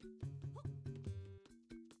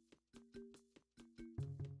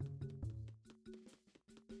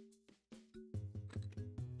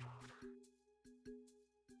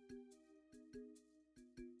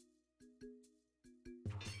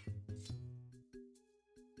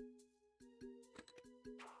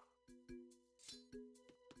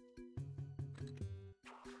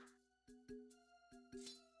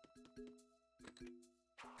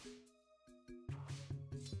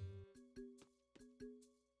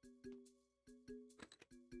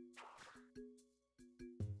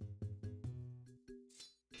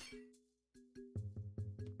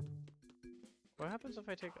 What happens if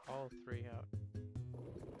I take all 3 out?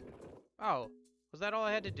 Oh, was that all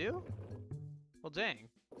I had to do? Well, dang.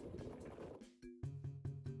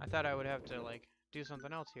 I thought I would have to, like, do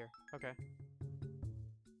something else here. Okay.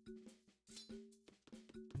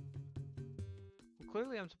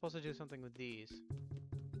 clearly I'm supposed to do something with these.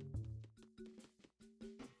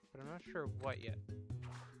 But I'm not sure what yet.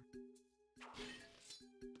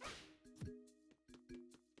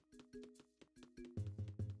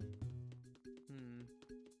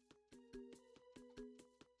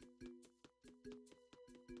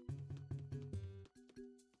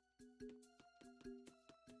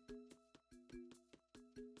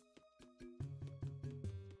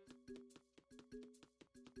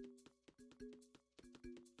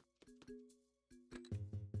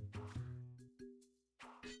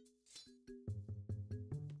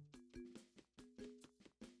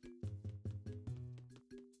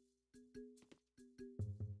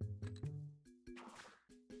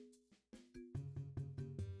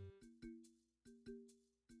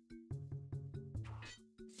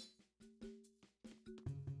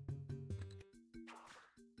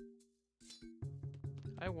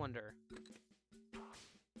 I wonder.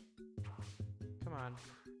 Come on.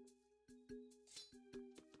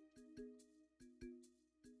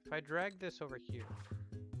 If I drag this over here.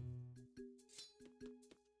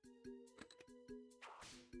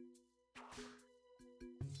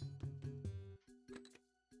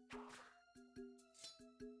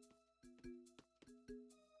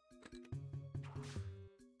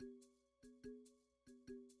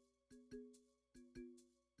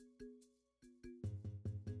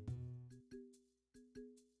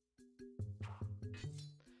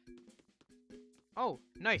 Oh,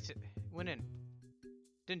 nice. It went in.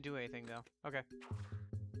 Didn't do anything, though. Okay.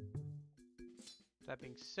 That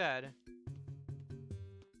being said,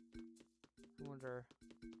 I wonder...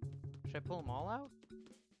 Should I pull them all out?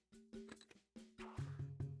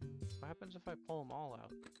 What happens if I pull them all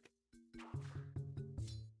out?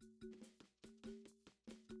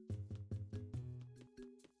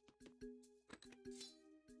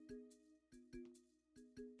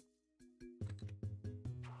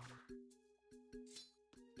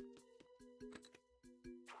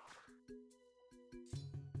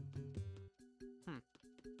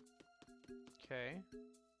 Okay.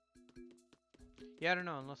 Yeah, I don't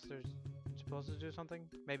know, unless they're supposed to do something.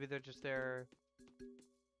 Maybe they're just there,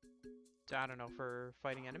 I don't know, for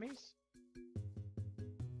fighting enemies? In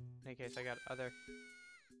any case, I got other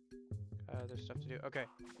stuff to do. Okay.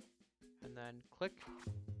 And then click,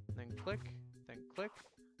 then click, then click,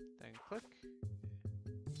 then click.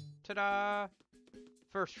 Ta-da!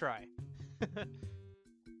 First try. Let's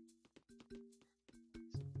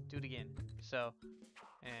do it again. So,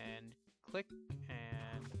 and click,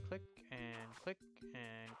 and click, and click,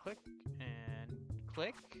 and click, and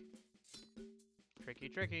click. Tricky,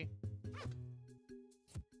 tricky.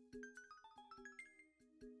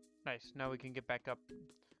 Nice, now we can get back up.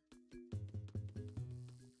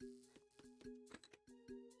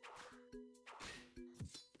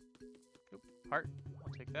 Oop, heart,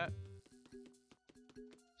 I'll take that.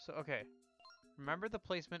 So, okay. Remember the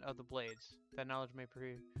placement of the blades. That knowledge may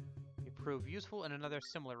prove useful in another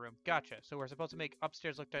similar room. Gotcha. So we're supposed to make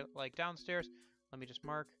upstairs look like downstairs. Let me just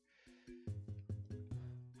mark.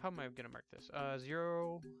 How am I going to mark this?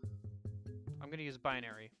 0. I'm going to use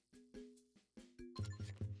binary. So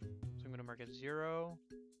I'm going to mark it 0.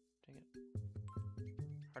 Dang it.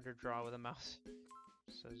 Hard to draw with a mouse.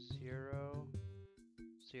 So 0,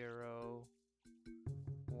 0,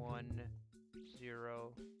 1,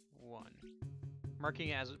 0, 1. Marking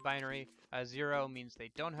it as binary. 0 means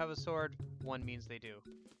they don't have a sword. 1 means they do.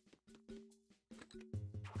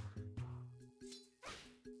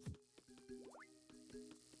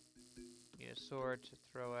 Need a sword to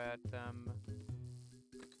throw at them.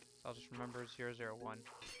 I'll just remember 0, 0, 1.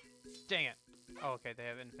 Dang it! Oh, okay, they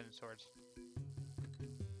have infinite swords.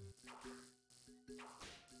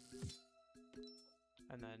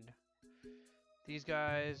 And then these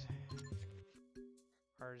guys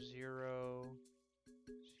are 0,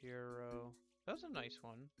 0. That was a nice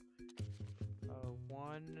one.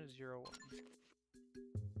 1, 0, 1.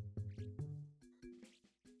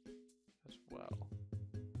 As well.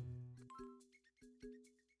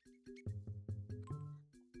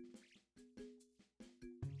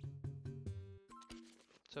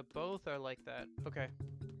 So both are like that. Okay.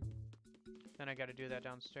 Then I gotta do that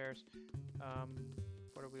downstairs.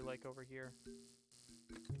 What are we like over here?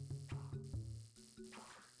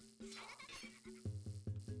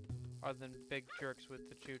 Other than big jerks with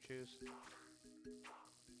the choo-choos.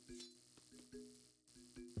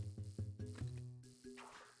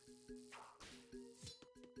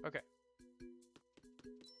 Okay.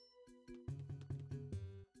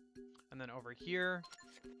 And then over here,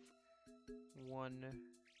 1,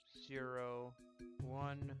 0,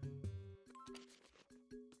 1.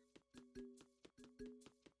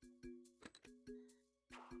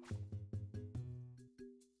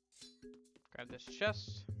 Grab this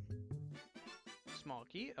chest. Small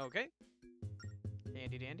key, okay.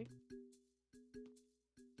 Dandy dandy.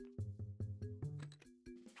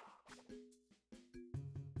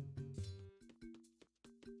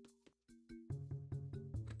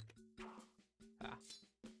 Ah.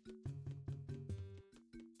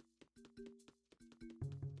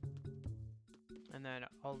 And then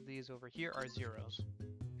all of these over here are zeros.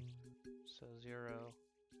 So 0.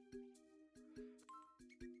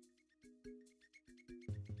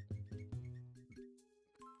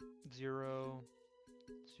 0,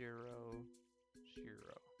 0, 0.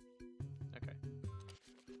 Okay.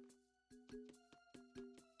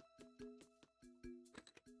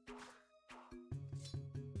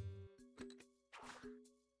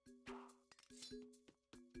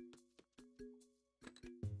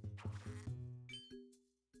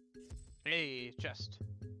 Hey, chest.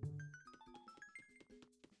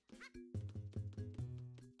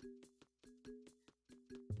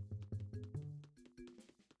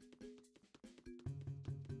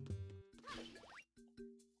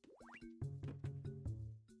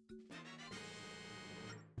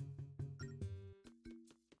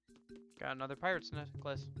 Got another pirate's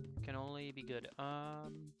necklace. Can only be good.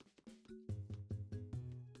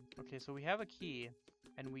 Okay, so we have a key,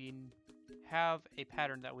 and we have a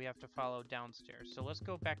pattern that we have to follow downstairs. So let's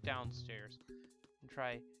go back downstairs and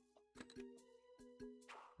try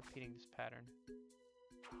repeating this pattern.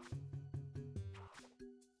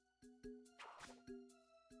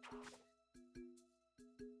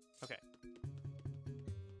 Okay.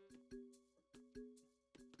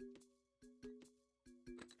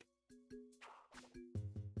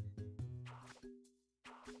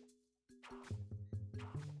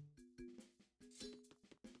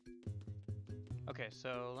 Okay,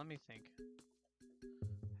 so let me think. I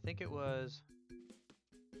think it was...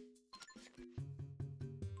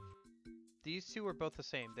 These two were both the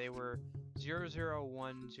same. They were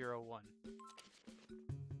 00101.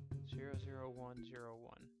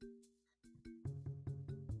 00101.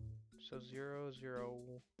 So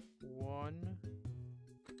 001...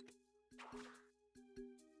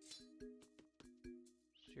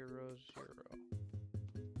 00.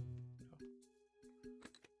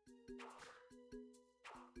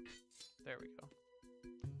 There we go.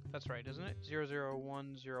 That's right, isn't it?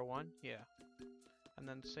 00101? Yeah. And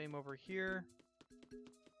then same over here.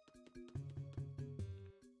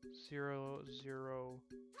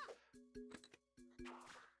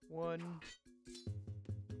 001.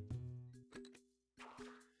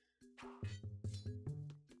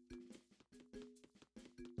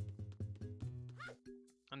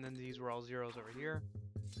 And then these were all zeros over here.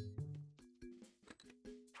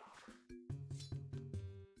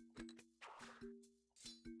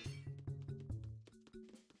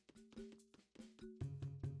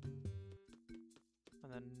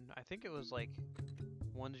 And then I think it was like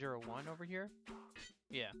 101 over here.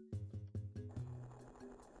 Yeah.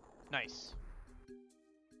 Nice.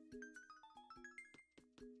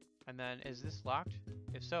 And then is this locked?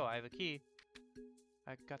 If so, I have a key.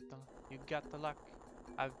 You got the lock.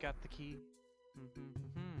 I've got the key.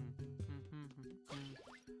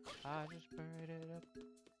 I just burned it up.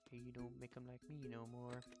 Hey, you don't make them like me no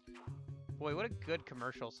more. Boy, what a good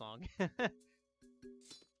commercial song.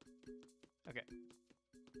 Okay.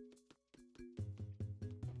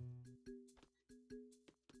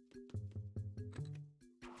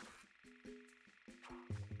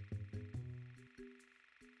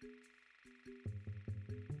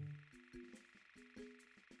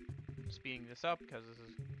 Speeding this up because this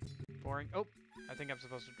is boring. Oh, I think I'm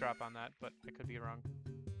supposed to drop on that, but I could be wrong.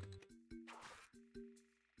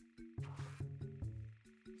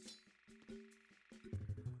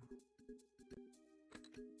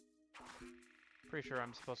 Pretty sure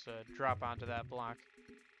I'm supposed to drop onto that block.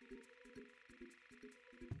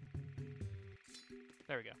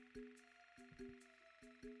 There we go.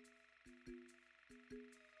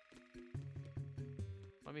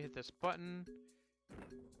 Let me hit this button.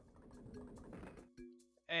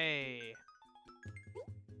 Hey.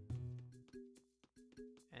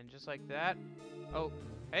 And just like that. Oh,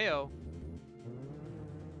 heyo.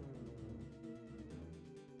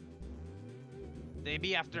 They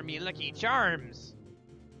be after me, Lucky Charms.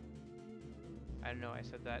 I don't know, I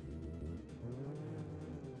said that.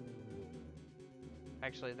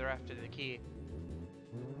 Actually, they're after the key.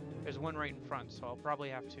 There's one right in front, so I'll probably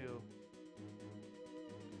have to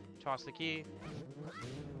toss the key.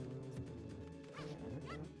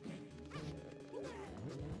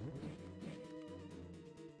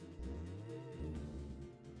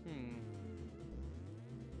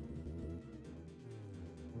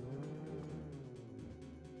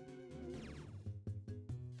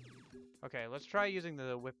 Okay, let's try using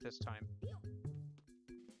the whip this time.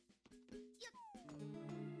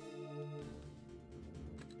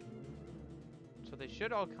 So they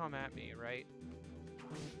should all come at me, right?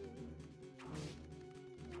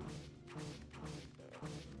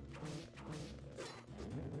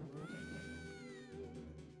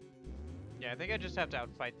 Yeah, I think I just have to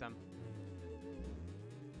outfight them.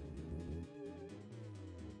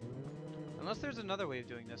 Unless there's another way of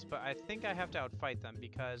doing this, but I think I have to outfight them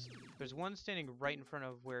because there's one standing right in front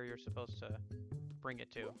of where you're supposed to bring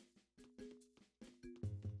it to.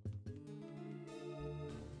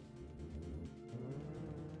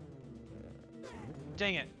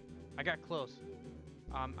 Dang it! I got close.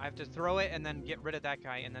 I have to throw it and then get rid of that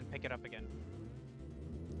guy and then pick it up again.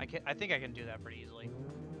 I think I can do that pretty easily.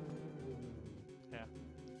 Yeah.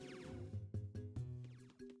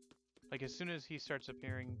 Like as soon as he starts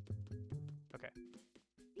appearing. Okay.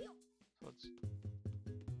 So let's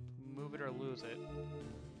move it or lose it.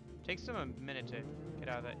 Takes them a minute to get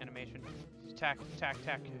out of that animation. Tack, tack,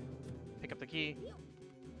 tack. Pick up the key.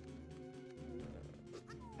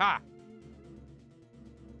 Ha!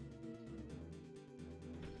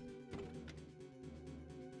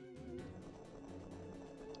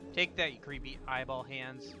 Take that, you creepy eyeball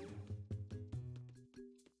hands.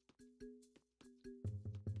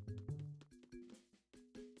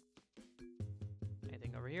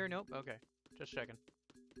 Anything over here? Nope. Okay. Just checking.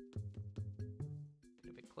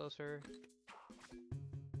 Get a bit closer.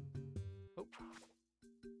 Oh.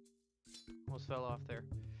 Almost fell off there.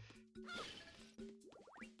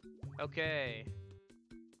 Okay.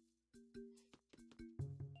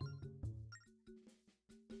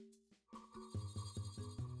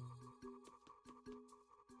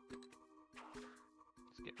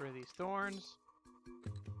 Let's get rid of these thorns.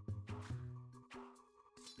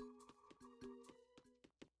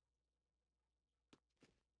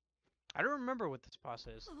 I don't remember what this boss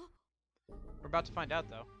is. We're about to find out,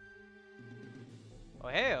 though. Oh,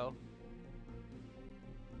 hey-oh.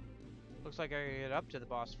 Looks like I gotta get up to the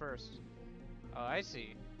boss first. Oh, I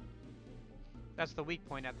see. That's the weak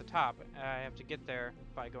point at the top. I have to get there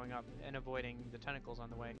by going up and avoiding the tentacles on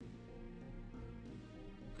the way.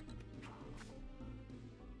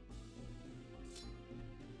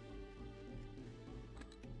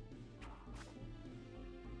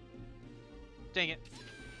 Dang it.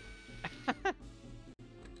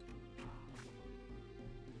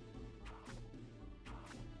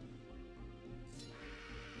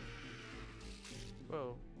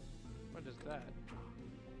 Whoa. What is that?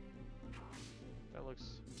 That looks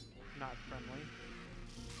not friendly.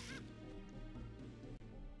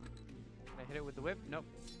 Can I hit it with the whip? Nope.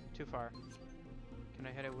 Too far. Can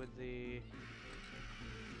I hit it with the...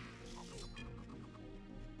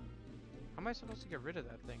 How am I supposed to get rid of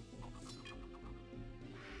that thing?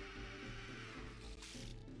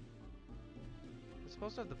 It's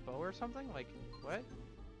supposed to have the bow or something? Like, what?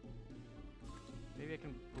 Maybe I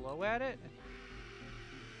can blow at it?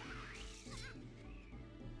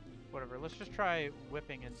 Whatever, let's just try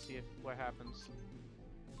whipping and see if what happens.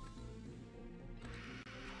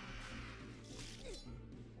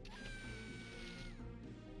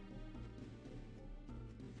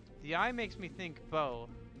 The eye makes me think bow,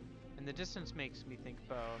 and the distance makes me think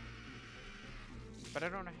bow. But I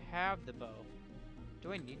don't have the bow.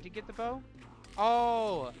 Do I need to get the bow?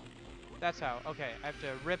 Oh! That's how. Okay, I have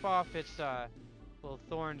to rip off its little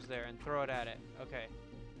thorns there and throw it at it. Okay.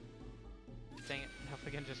 Dang it. Now if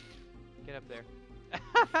I can just get up there.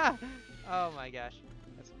 Oh my gosh.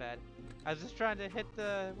 That's bad. I was just trying to hit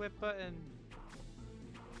the whip button.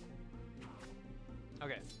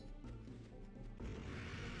 Okay.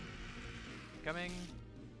 Coming.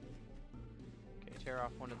 Okay, tear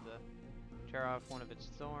off one of its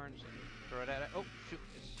thorns and throw it at it. Oh, shoot.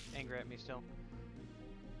 It's angry at me still.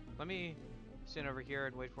 Let me stand over here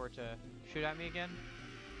and wait for it to shoot at me again.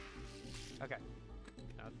 Okay.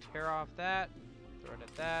 Now tear off that. Throw it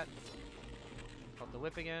at that. Hold the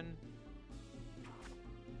whip again.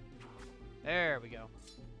 There we go.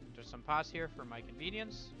 There's some pots here for my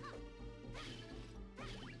convenience.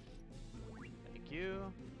 Thank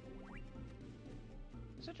you.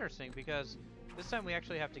 It's interesting because this time we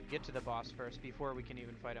actually have to get to the boss first before we can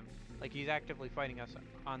even fight him. Like he's actively fighting us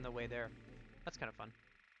on the way there. That's kind of fun.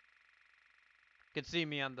 You can see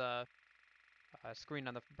me on the screen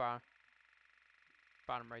on the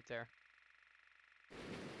bottom right there.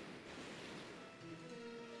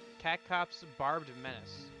 Cat Cop's Barbed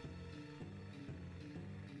Menace.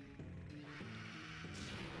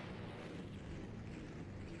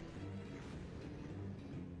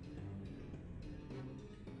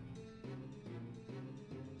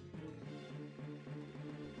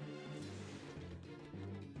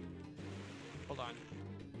 on.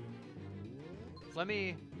 Let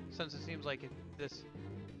me, since it seems like this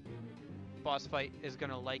boss fight is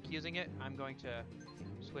gonna like using it, I'm going to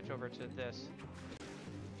switch over to this.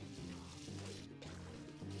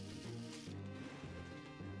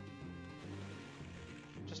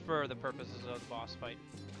 Just for the purposes of the boss fight.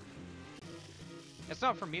 It's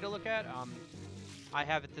not for me to look at. I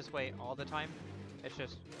have it this way all the time. It's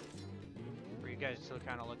just for you guys to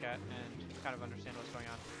kind of look at and kind of understand what's going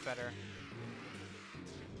on better.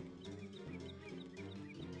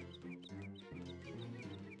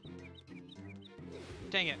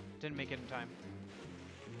 Dang it, didn't make it in time.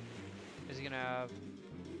 Is he gonna have...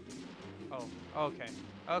 Oh, okay,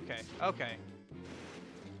 okay, okay.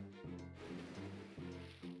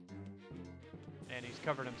 And he's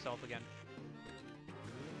covered himself again.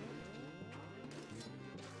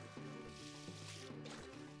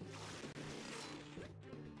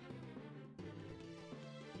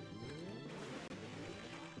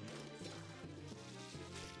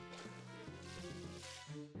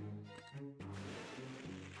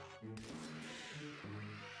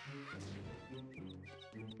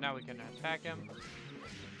 Now we can attack him.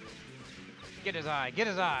 Get his eye! Get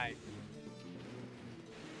his eye!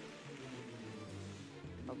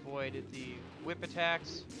 Avoid the whip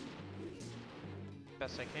attacks.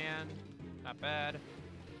 Best I can. Not bad.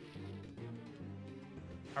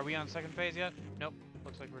 Are we on second phase yet? Nope.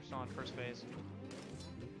 Looks like we're still on first phase.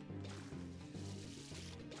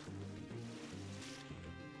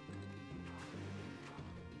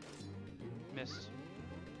 Missed.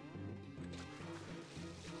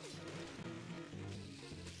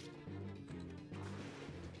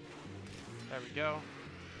 There we go.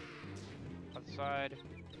 Left side.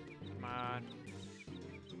 Come on.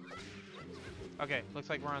 Okay, looks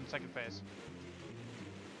like we're on second phase.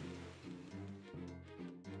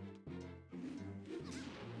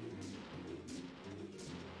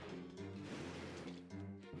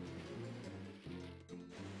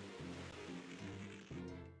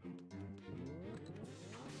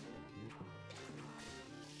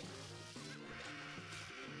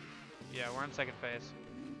 Yeah, we're on second phase.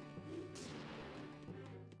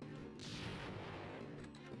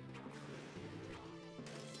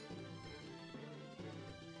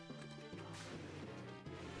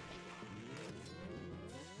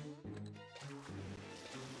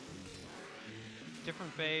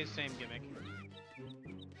 Different phase, same gimmick.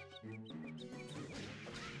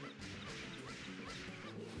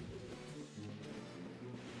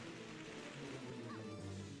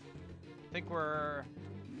 I think we're...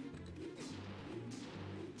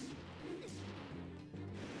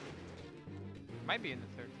 might be in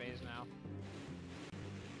the third phase now.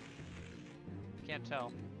 Can't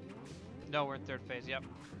tell. No, we're in third phase, yep.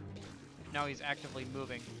 Now he's actively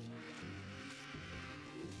moving.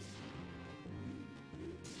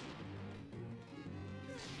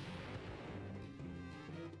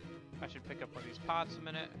 I should pick up one of these pots a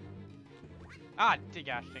minute. Ah,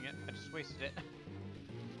 gosh dang it. I just wasted it.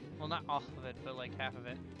 Well, not all of it, but like half of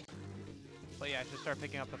it. But yeah, I should start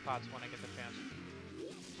picking up the pots when I get the chance.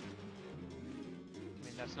 I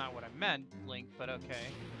mean, that's not what I meant, Link, but okay.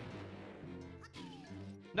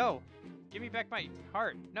 No! Give me back my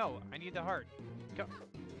heart! No, I need the heart. Go.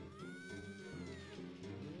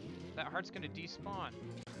 That heart's gonna despawn.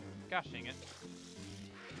 Gosh dang it.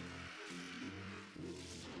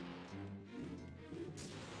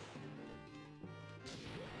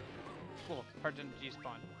 Cool, heart didn't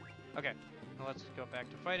despawn. Okay, now let's go back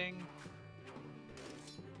to fighting.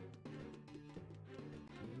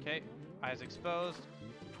 Okay, eyes exposed.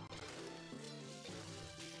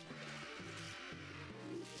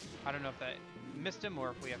 I don't know if that missed him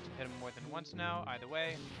or if we have to hit him more than once now. Either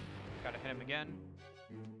way, gotta hit him again.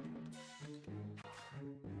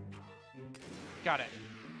 Got it.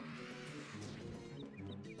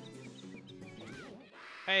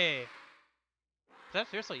 Hey! Is that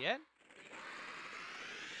seriously it?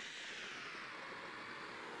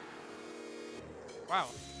 Wow.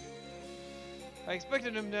 I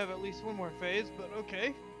expected him to have at least one more phase, but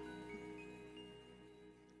okay.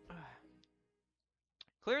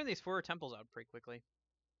 Clearing these 4 temples out pretty quickly.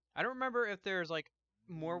 I don't remember if there's like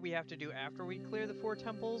more we have to do after we clear the 4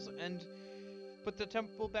 temples and put the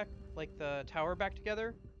temple back, like the tower back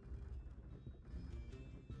together.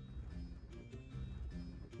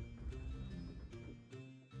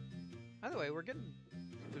 Either way, we're getting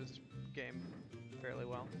through this game fairly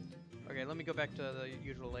well. Okay, let me go back to the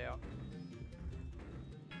usual layout.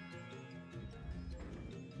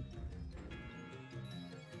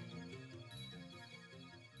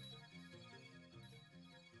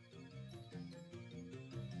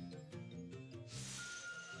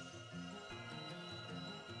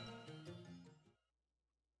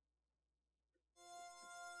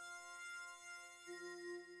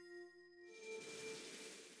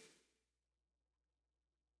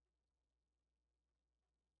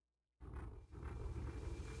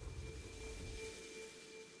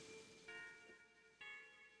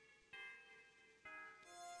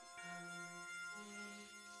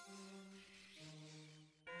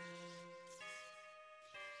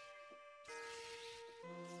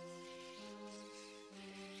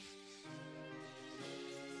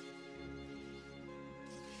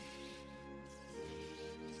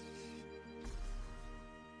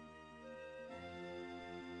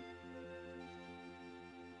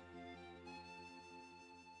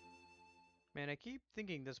 Man, I keep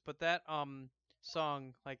thinking this, but that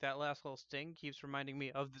song, like that last little sting, keeps reminding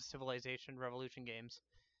me of the Civilization Revolution games.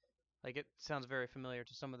 Like it sounds very familiar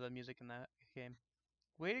to some of the music in that game.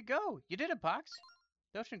 Way to go! You did it, Pox!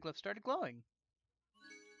 The ocean glyph started glowing.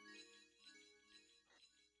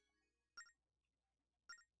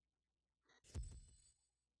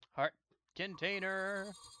 Heart container.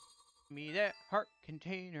 Me that heart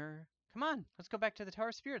container. Come on, let's go back to the Tower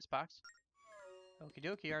of Spirits, Pox. Okie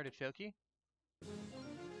dokie, artichoke.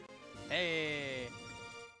 Hey!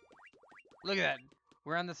 Look at that.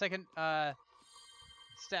 We're on the second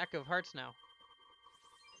stack of hearts now.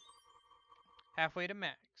 Halfway to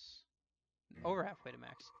max. Over halfway to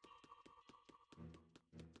max.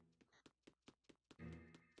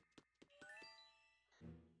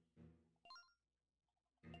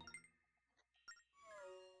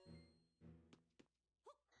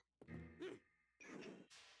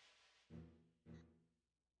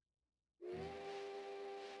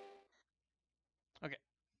 Okay.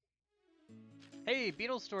 Hey,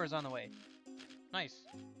 Beetle Store's on the way. Nice.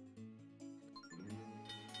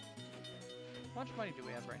 How much money do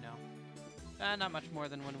we have right now? Not much more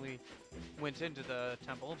than when we went into the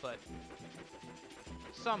temple, but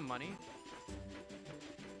some money.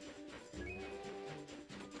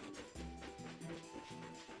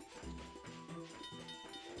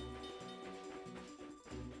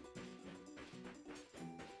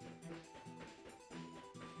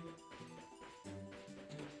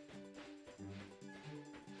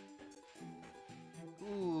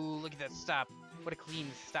 Ooh, look at that stop. What a clean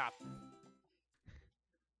stop.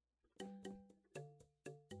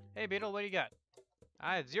 Hey, Beetle, what do you got?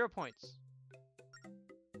 I have 0 points.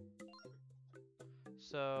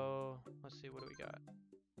 So, let's see, what do we got?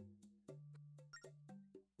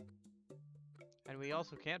 And we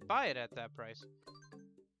also can't buy it at that price.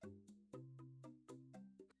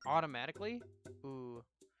 Automatically? Ooh,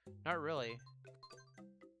 not really.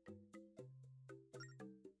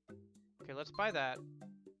 Okay, let's buy that.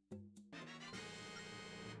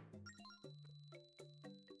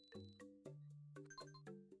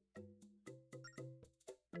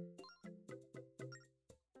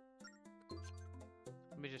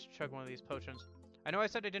 Let me just chug one of these potions. I know I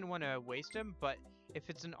said I didn't want to waste him, but if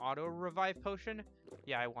it's an auto revive potion,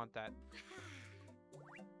 yeah, I want that.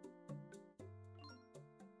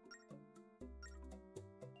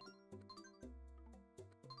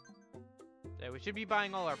 Yeah, we should be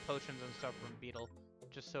buying all our potions and stuff from Beetle,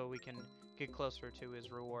 just so we can get closer to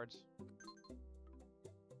his rewards.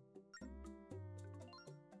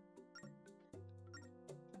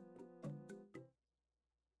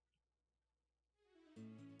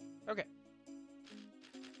 Okay.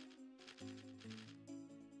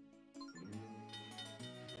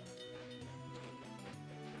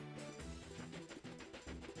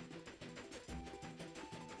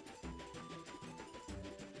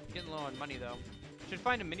 Getting low on money though. Should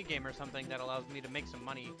find a minigame or something that allows me to make some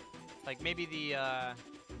money. Like maybe the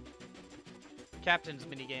captain's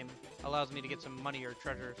minigame allows me to get some money or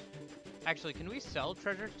treasures. Actually, can we sell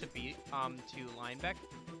treasures to Linebeck?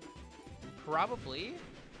 Probably.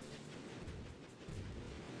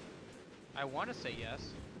 I want to say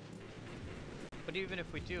yes. But even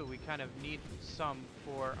if we do, we kind of need some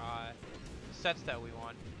for sets that we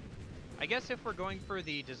want. I guess if we're going for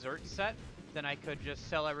the dessert set, then I could just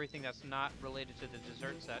sell everything that's not related to the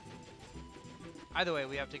dessert set. Either way,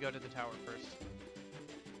 we have to go to the tower first.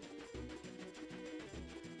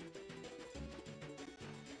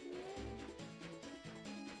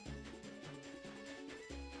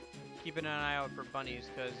 Keeping an eye out for bunnies,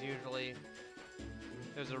 because usually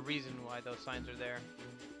there's a reason why those signs are there.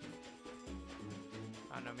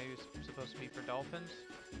 I don't know, maybe it's supposed to be for dolphins?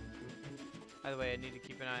 Either way, I need to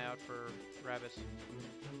keep an eye out for rabbits.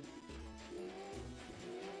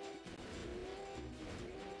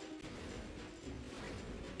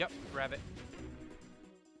 Yep, rabbit.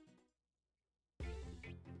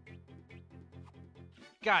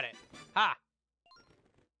 Got it. Ha!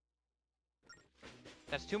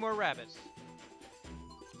 That's 2 more rabbits.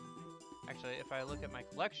 Actually, if I look at my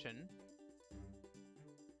collection...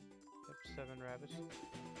 Yep, 7 rabbits.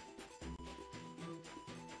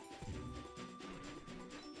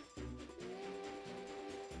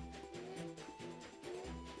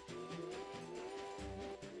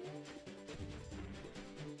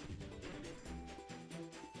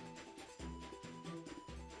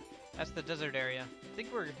 That's the desert area. I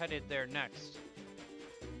think we're headed there next.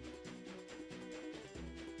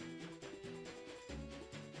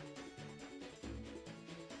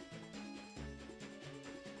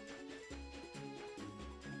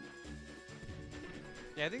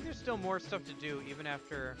 Yeah, I think there's still more stuff to do even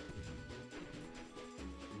after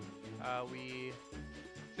we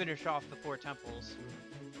finish off the 4 temples.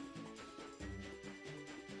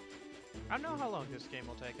 I don't know how long this game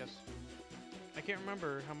will take us. I can't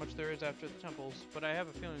remember how much there is after the temples, but I have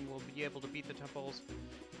a feeling we'll be able to beat the temples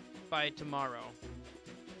by tomorrow.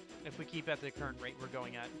 If we keep at the current rate we're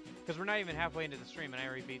going at. Because we're not even halfway into the stream and I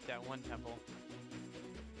already beat that 1 temple.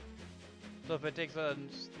 So if it takes us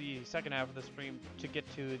the second half of the stream to get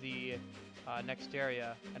to the next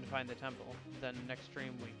area and find the temple, then next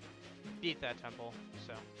stream we beat that temple,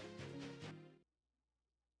 so.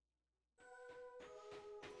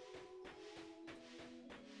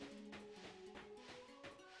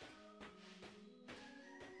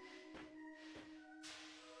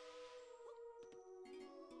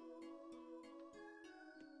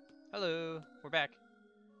 Hello, we're back.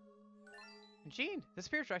 Gene, the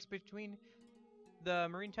spirit tracks between the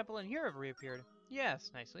Marine Temple and here have reappeared. Yes,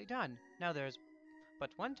 nicely done. Now there's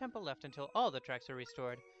but 1 temple left until all the tracks are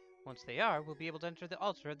restored. Once they are, we'll be able to enter the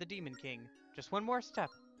altar of the Demon King. Just 1 more step.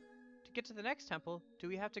 To get to the next temple, do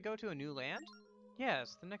we have to go to a new land?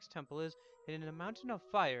 Yes, the next temple is in a mountain of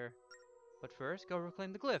fire. But first, go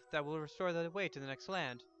reclaim the glyph that will restore the way to the next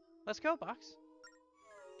land. Let's go, Box.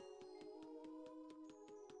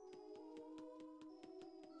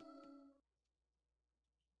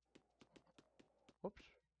 Whoops.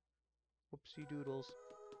 Whoopsie doodles.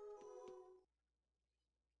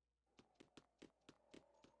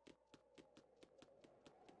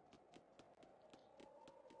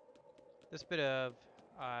 This bit of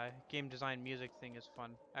game design music thing is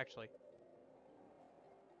fun, actually.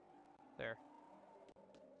 There.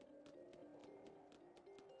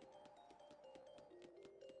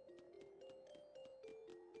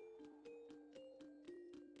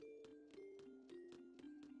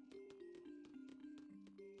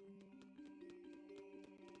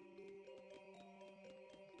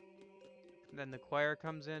 And then the choir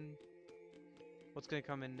comes in. What's gonna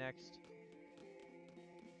come in next?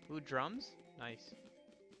 Ooh, drums? Nice.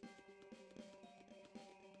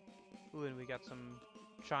 Ooh, and we got some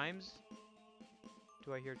chimes.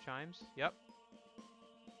 Do I hear chimes? Yep.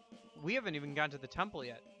 We haven't even gotten to the temple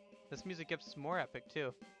yet. This music gets more epic,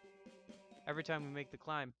 too. Every time we make the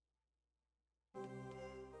climb.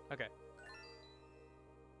 Okay.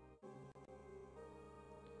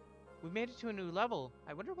 We made it to a new level.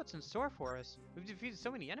 I wonder what's in store for us. We've defeated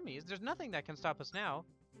so many enemies. There's nothing that can stop us now.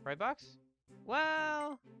 Right, Box?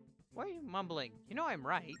 Well, why are you mumbling? You know I'm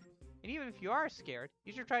right. And even if you are scared,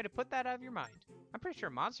 you should try to put that out of your mind. I'm pretty sure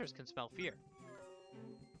monsters can smell fear.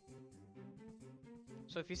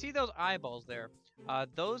 So if you see those eyeballs there,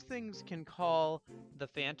 those things can call the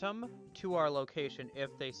Phantom to our location if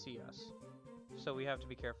they see us. So we have to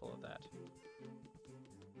be careful of that.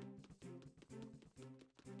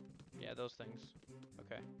 Yeah, those things.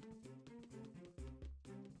 Okay.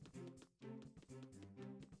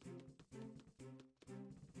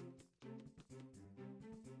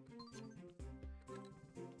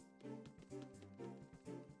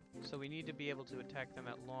 So we need to be able to attack them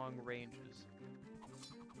at long ranges.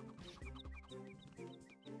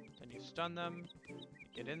 Then you stun them,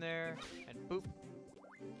 get in there, and boop.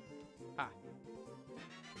 Ah.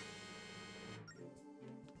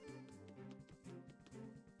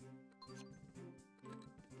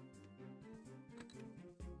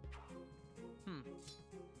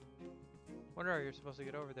 Wonder how you're supposed to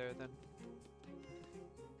get over there then.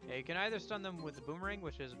 Yeah, you can either stun them with the boomerang,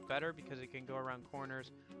 which is better because it can go around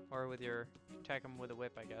corners, or with your attack them with a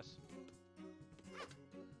whip, I guess.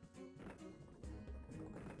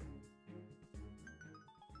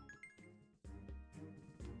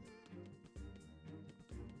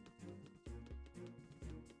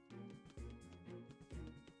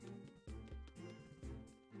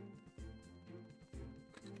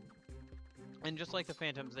 And just like the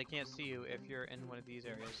Phantoms, they can't see you if you're in one of these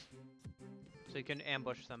areas. So you can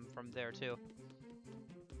ambush them from there too.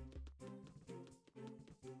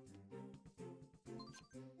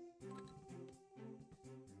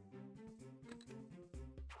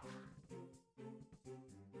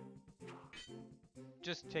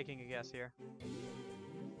 Just taking a guess here.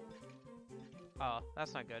 Oh,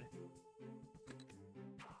 that's not good.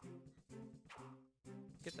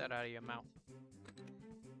 Get that out of your mouth.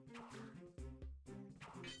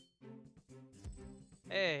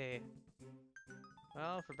 Hey!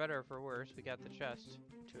 Well, for better or for worse, we got the chest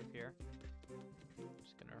to appear.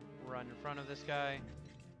 Just gonna run in front of this guy.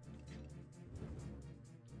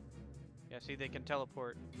 Yeah, see, they can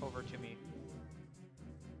teleport over to me.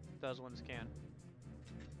 Those ones can.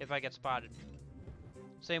 If I get spotted.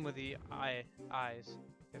 Same with the eyes.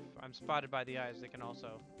 If I'm spotted by the eyes, they can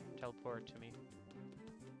also teleport to me.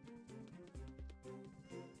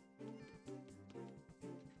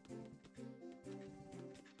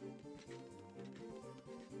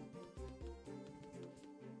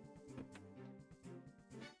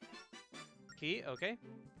 Key, okay.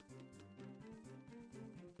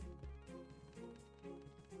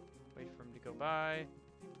 Wait for him to go by.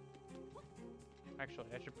 Actually,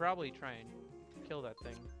 I should probably try and kill that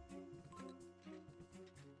thing.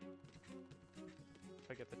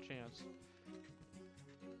 If I get the chance.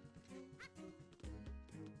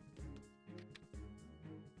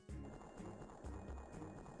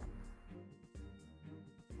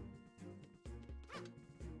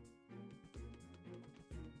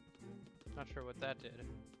 Not sure what that did.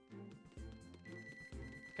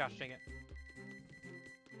 Gosh dang it.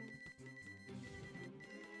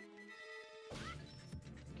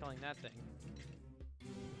 Killing that thing.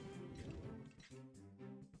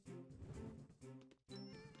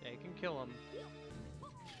 Yeah, you can kill him.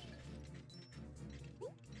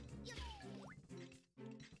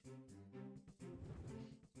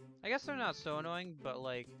 I guess they're not so annoying, but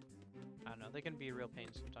like, I don't know, they can be a real pain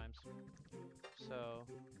sometimes. So,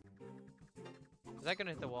 is that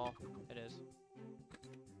gonna hit the wall? It is.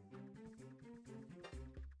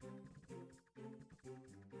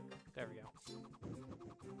 There we go.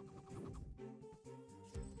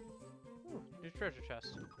 Ooh, new treasure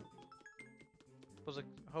chest. Was like,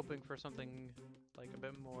 hoping for something like a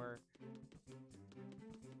bit more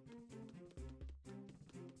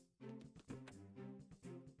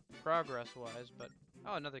progress-wise, but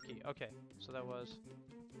oh, another key. Okay, so that was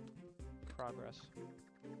progress.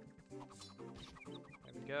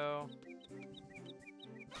 There we go.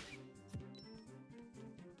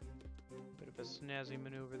 Bit of a snazzy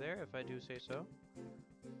maneuver there, if I do say so.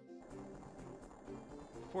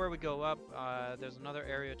 Before we go up, there's another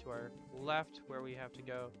area to our left where we have to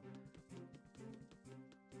go.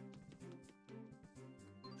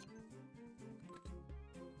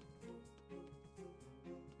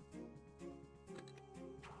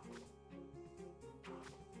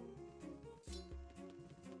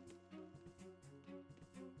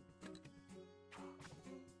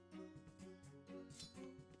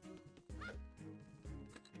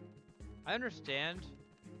 I understand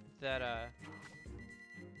that,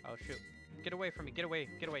 oh shoot. Get away from me, get away,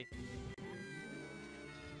 get away.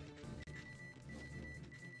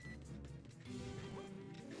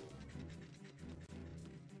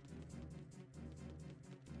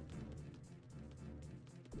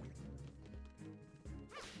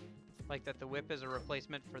 Like that the whip is a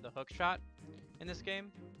replacement for the hook shot in this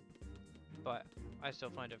game, but I still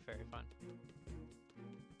find it very fun.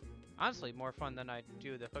 Honestly, more fun than I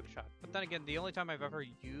do the hook shot. But then again, the only time I've ever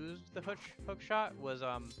used the hook shot was,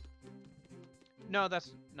 no,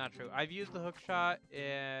 that's not true. I've used the hook shot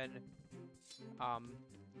in,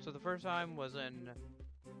 so the first time was in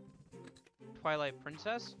Twilight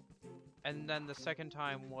Princess, and then the second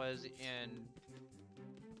time was in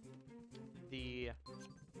the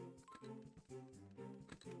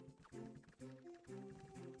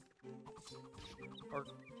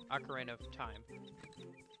Ocarina of Time.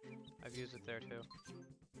 I've used it there too.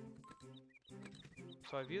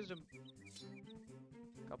 So I've used them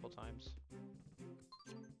a couple times.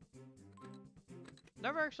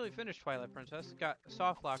 Never actually finished Twilight Princess. Got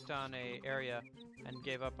soft locked on a area and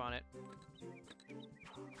gave up on it.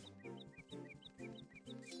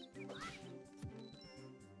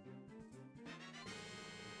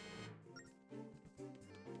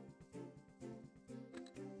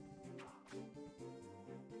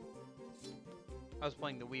 I was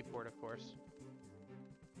playing the Wii port, of course.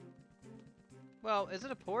 Well, is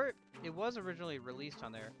it a port? It was originally released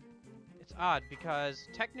on there. It's odd because,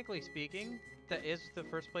 technically speaking, that is the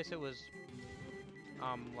first place it was,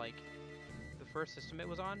 like, the first system it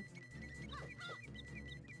was on.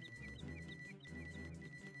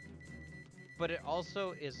 But it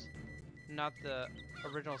also is not the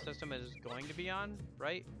original system it is going to be on,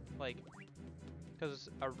 right? Like, because it's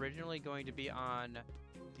originally going to be on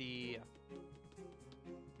the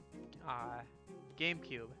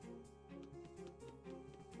GameCube.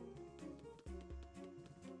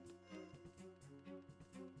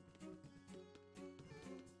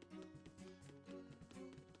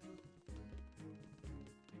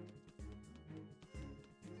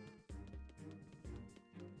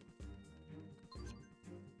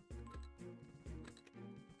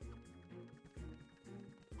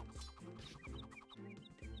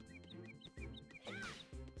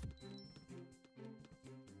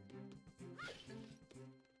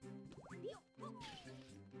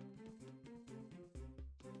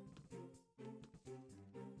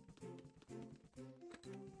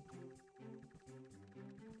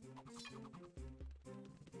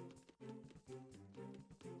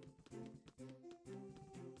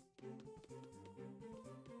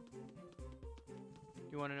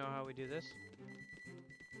 You want to know how we do this?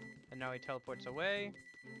 And now he teleports away.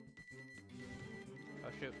 Oh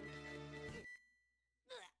shoot.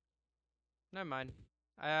 Never mind.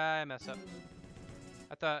 I messed up.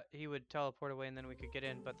 I thought he would teleport away and then we could get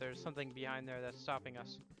in, but there's something behind there that's stopping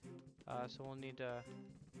us. So we'll need to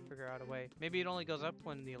figure out a way. Maybe it only goes up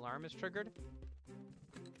when the alarm is triggered?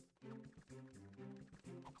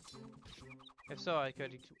 If so, I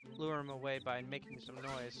could lure him away by making some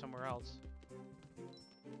noise somewhere else.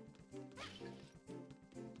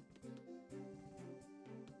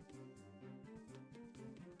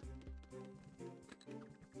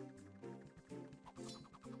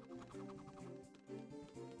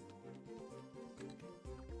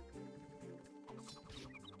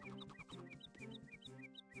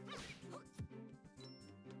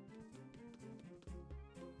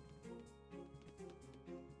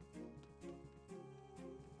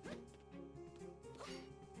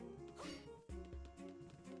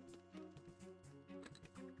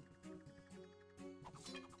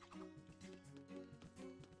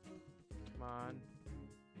 Come on.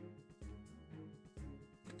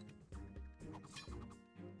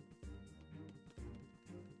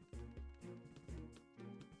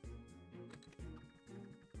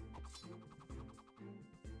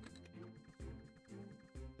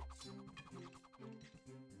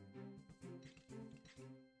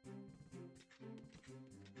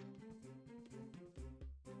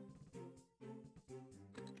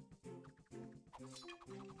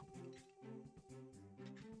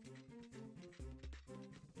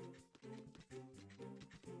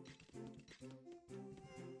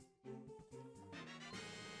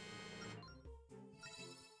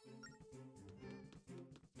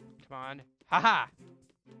 Come on. Haha!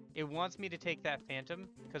 It wants me to take that phantom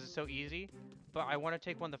because it's so easy, but I want to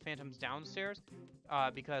take one of the phantoms downstairs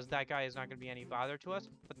because that guy is not going to be any bother to us,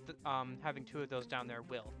 but having two of those down there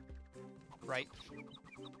will. Right?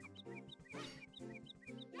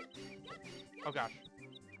 Oh gosh.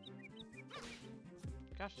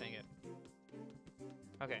 Gosh dang it.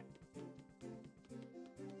 Okay.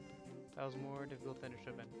 That was more difficult than it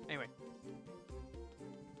should have been. Anyway.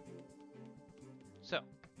 So.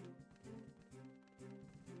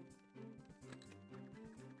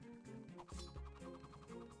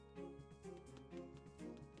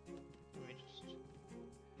 Let me just...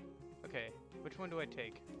 Okay, which one do I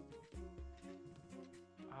take?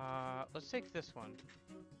 Let's take this one.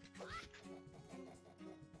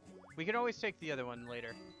 We can always take the other one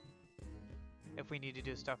later. If we need to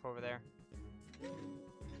do stuff over there.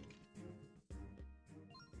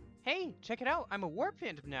 Hey, check it out! I'm a warp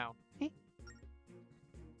phantom now!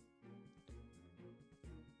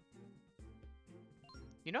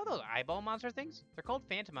 You know those eyeball monster things? They're called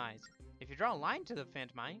phantom eyes. If you draw a line to the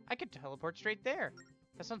phantom eye, I could teleport straight there.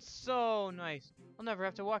 That sounds so nice. I'll never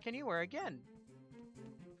have to walk anywhere again.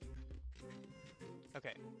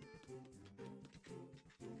 Okay.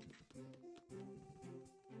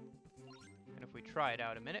 And if we try it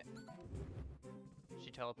out a minute,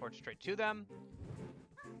 she teleports straight to them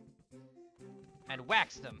and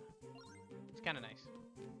whacks them. It's kind of nice.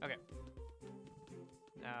 Okay.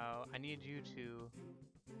 Now, I need you to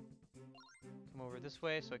come over this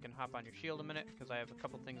way so I can hop on your shield a minute, because I have a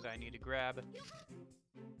couple things I need to grab.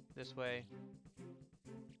 This way.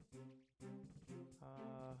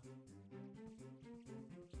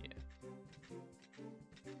 Yeah.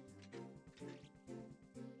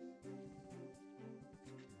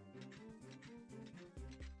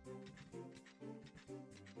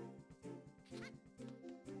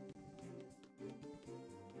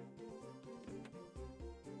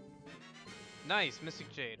 Nice,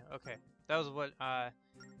 Mystic Jade. Okay. That was what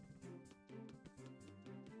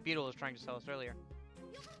Beetle was trying to tell us earlier.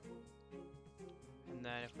 And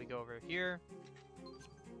then if we go over here,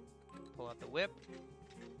 pull out the whip,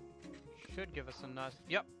 should give us enough.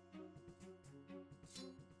 Yep.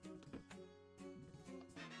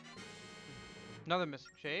 Another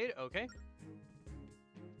Mystic Shade. Okay.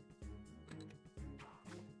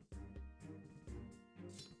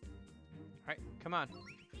 All right, come on,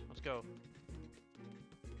 let's go.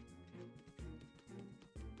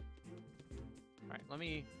 Alright, let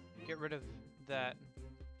me get rid of that.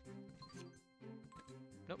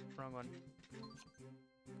 Nope, wrong one.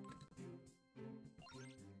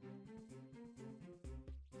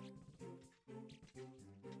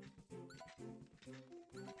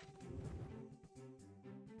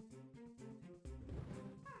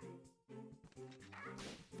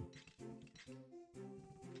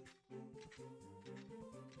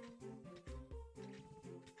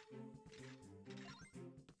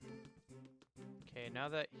 Okay, now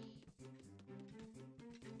that...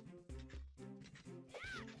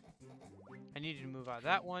 I need you to move out of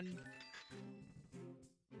that one.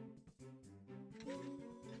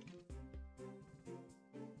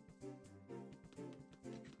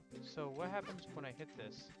 So what happens when I hit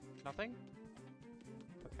this? Nothing?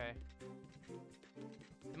 Okay.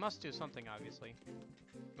 It must do something, obviously.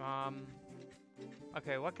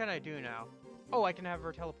 Okay, what can I do now? Oh, I can have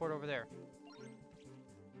her teleport over there.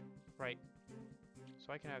 Right.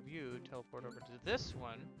 So I can have you teleport over to this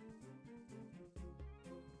one.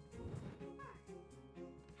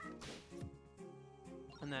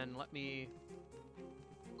 And then let me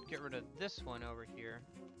get rid of this one over here.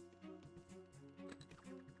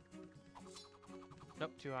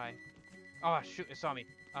 Nope, too high. Oh, shoot, it saw me.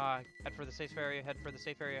 Head for the safe area, head for the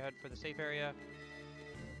safe area, head for the safe area.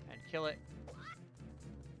 And kill it.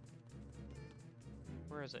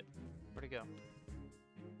 Where is it? Where'd it go?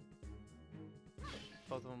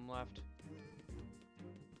 Both of them left.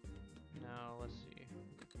 Now, let's see.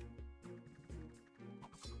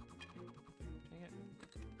 Dang it.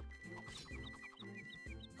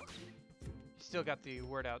 He still got the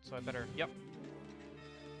word out, so I better... Yep.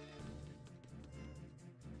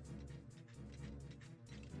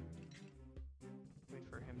 Wait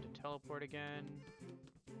for him to teleport again.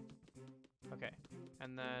 Okay.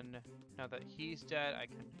 And then, now that he's dead, I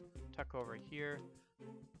can tuck over here.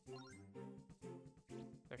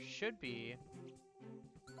 There should be...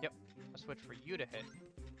 Yep, a switch for you to hit.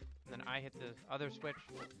 And then I hit the other switch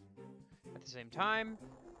at the same time.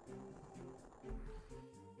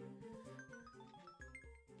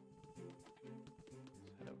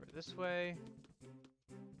 Let's head over this way.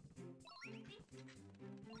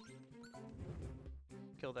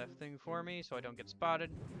 Kill that thing for me so I don't get spotted.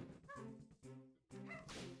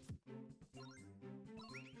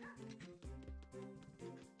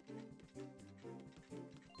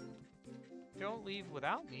 Don't leave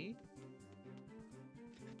without me.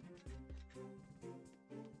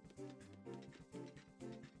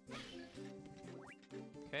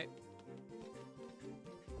 Okay.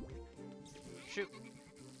 Shoot.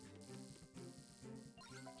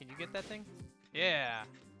 Can you get that thing? Yeah.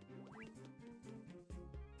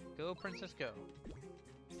 Go, princess, go.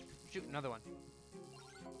 Shoot, another one.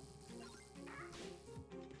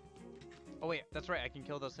 Oh wait, that's right, I can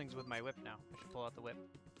kill those things with my whip now. I should pull out the whip.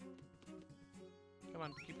 Come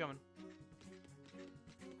on, keep going.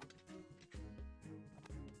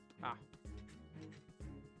 Ah.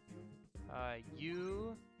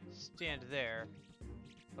 You stand there.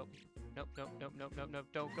 Oh, nope, nope, nope, nope, nope, nope.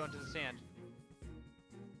 Don't go into the sand.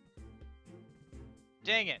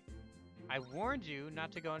 Dang it! I warned you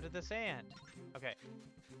not to go into the sand. Okay.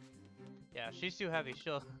 Yeah, she's too heavy.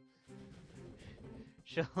 She'll...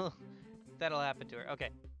 That'll happen to her.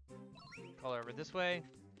 Okay. Call her over this way.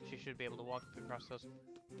 She should be able to walk across those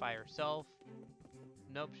by herself.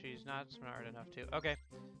 Nope, she's not smart enough to. Okay.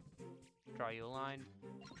 Draw you a line.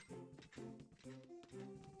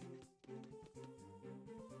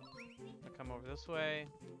 I'll come over this way.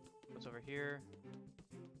 What's over here?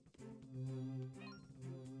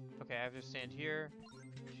 Okay, I have to stand here.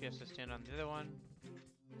 She has to stand on the other one.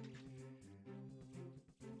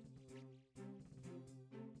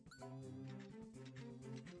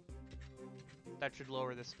 That should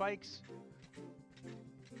lower the spikes.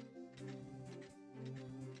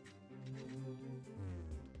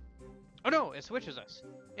 Oh no, it switches us.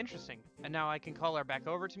 Interesting. And now I can call her back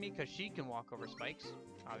over to me because she can walk over spikes,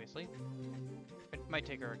 obviously. It might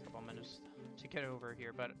take her a couple minutes to get over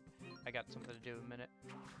here, but I got something to do in a minute.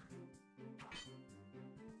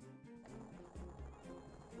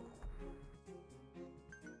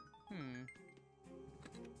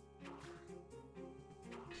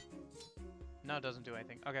 No, it doesn't do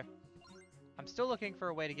anything. Okay. I'm still looking for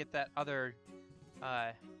a way to get that other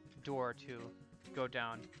door to go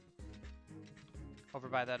down. Over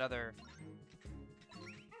by that other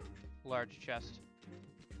large chest.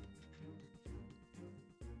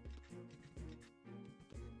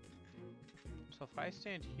 So if I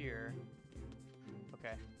stand here...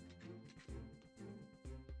 Okay.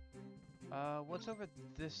 What's over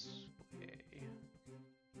this way?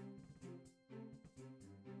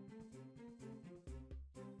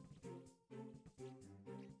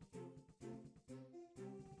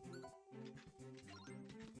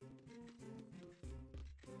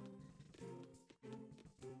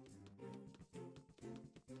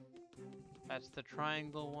 That's the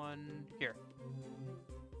triangle one. Here.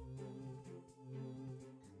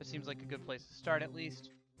 This seems like a good place to start, at least.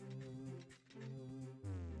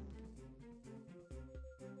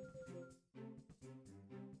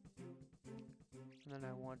 And then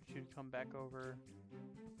I want you to come back over.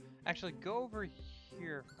 Actually, go over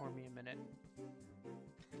here for me a minute.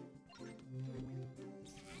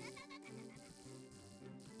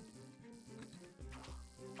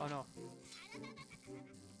 Oh no.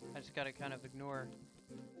 I just gotta kind of ignore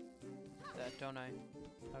that, don't I?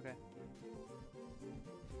 Okay.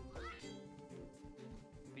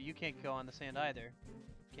 But you can't go on the sand either,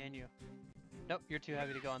 can you? Nope, you're too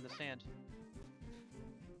heavy to go on the sand.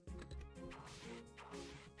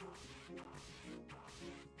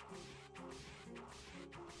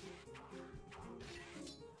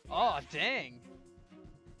 Oh, dang!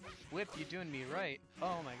 Whip, you doing me right.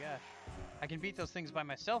 Oh my gosh. I can beat those things by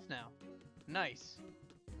myself now. Nice.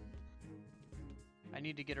 I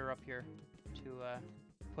need to get her up here to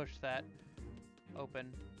push that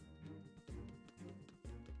open.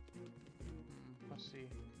 Let's see.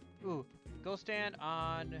 Ooh, go stand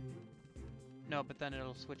on... No, but then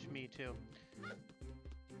it'll switch me too.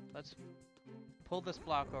 Let's pull this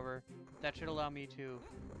block over. That should allow me to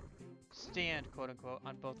stand, quote unquote,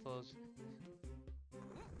 on both those.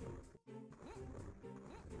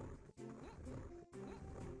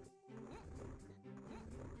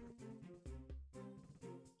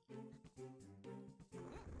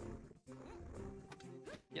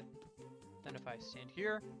 Yep. Then if I stand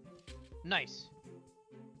here, nice.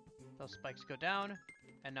 Those spikes go down,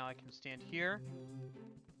 and now I can stand here,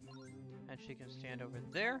 and she can stand over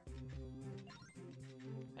there,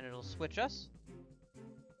 and it'll switch us.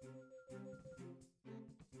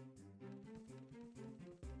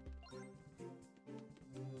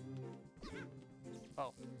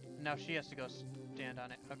 Oh, now she has to go stand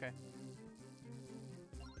on it. Okay.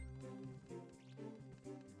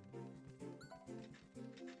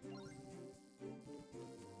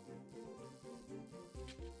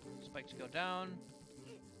 Spikes go down.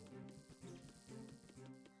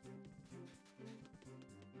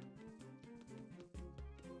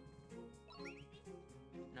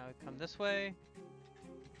 Now we come this way.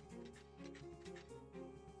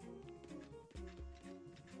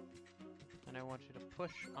 And I want you to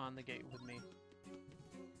push on the gate with me.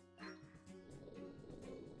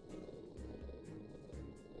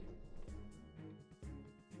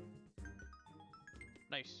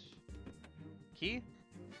 Nice. Key?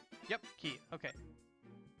 Yep, key. Okay.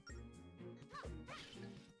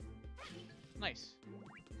 Nice.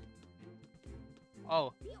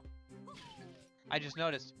 Oh. I just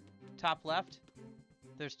noticed. Top left,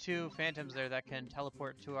 there's two phantoms there that can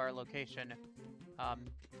teleport to our location.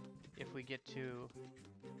 If we get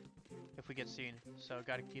seen. So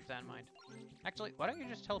gotta keep that in mind. Actually, why don't you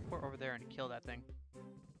just teleport over there and kill that thing?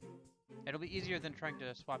 It'll be easier than trying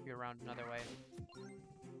to swap you around another way.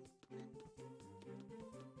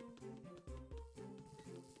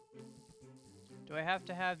 Do I have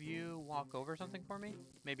to have you walk over something for me?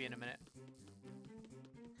 Maybe in a minute.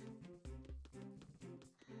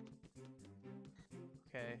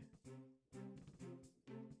 Okay.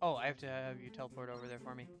 Oh, I have to have you teleport over there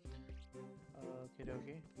for me. Okie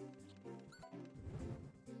dokie.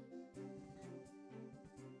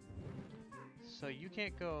 So you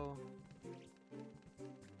can't go...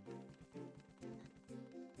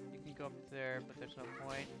 You can go up there, but there's no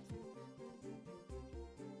point.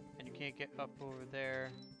 And you can't get up over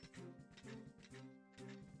there.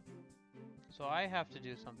 So I have to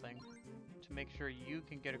do something to make sure you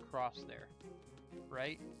can get across there.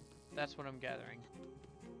 Right? That's what I'm gathering.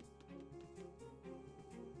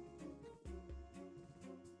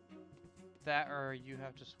 That or you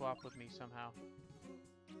have to swap with me somehow.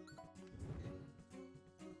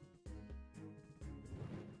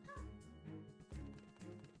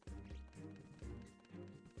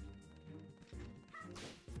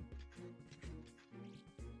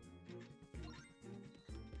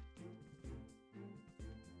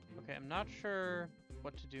 Okay, I'm not sure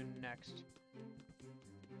what to do next.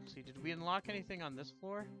 Let's see, did we unlock anything on this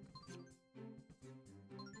floor?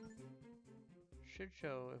 Should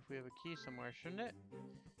show if we have a key somewhere, shouldn't it?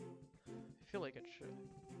 I feel like it should.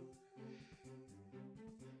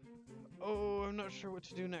 Oh, I'm not sure what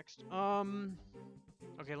to do next.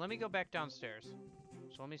 Okay, let me go back downstairs.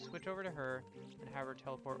 So let me switch over to her and have her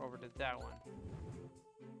teleport over to that one.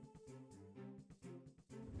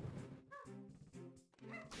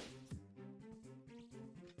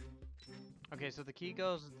 Okay, so the key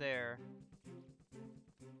goes there.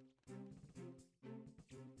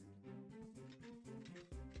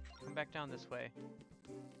 Come back down this way.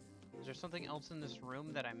 Is there something else in this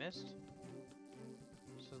room that I missed?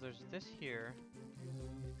 So there's this here,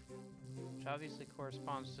 which obviously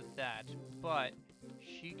corresponds to that, but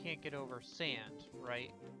she can't get over sand,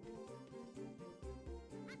 right?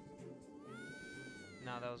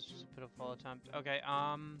 No, that was just a pitiful attempt. Okay,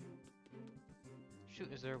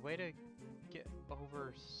 shoot, is there a way to get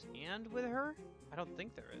over sand with her? I don't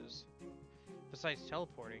think there is. Besides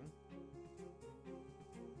teleporting.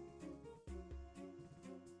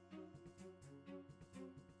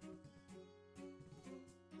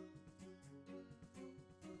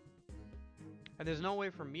 And there's no way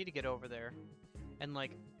for me to get over there and,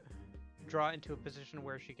 like, draw into a position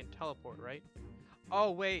where she can teleport, right? Oh,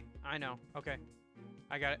 wait. I know. Okay.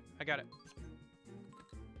 I got it. I got it.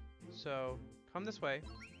 So, come this way.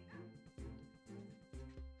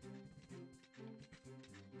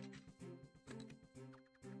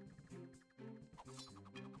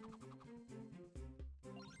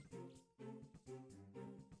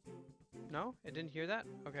 No? It didn't hear that?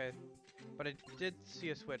 Okay. But I did see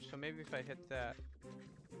a switch, so maybe if I hit that,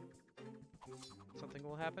 something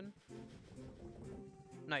will happen.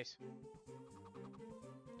 Nice.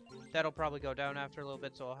 That'll probably go down after a little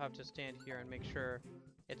bit, so I'll have to stand here and make sure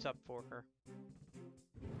it's up for her.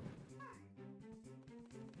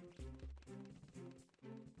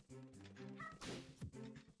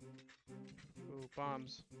 Ooh,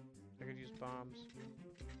 bombs. I could use bombs.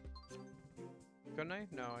 Couldn't I?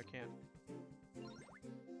 No, I can't.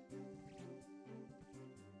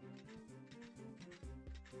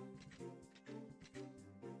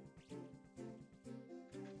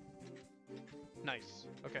 Nice.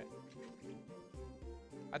 Okay.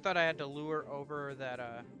 I thought I had to lure over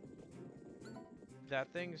that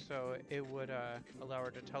that thing so it would allow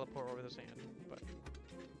her to teleport over the sand, but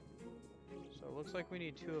so it looks like we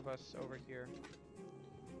need 2 of us over here.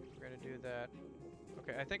 We're gonna do that.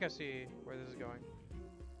 Okay, I think I see where this is going.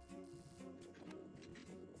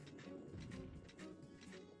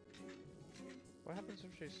 What happens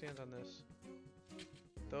if she stands on this?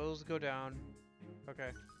 Those go down. Okay.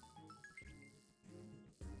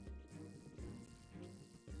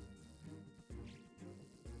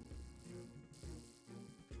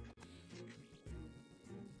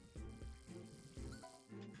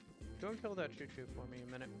 Go and kill that choo-choo for me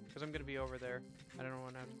a minute, because I'm going to be over there. I don't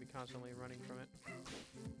want to have to be constantly running from it.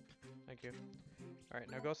 Thank you. Alright,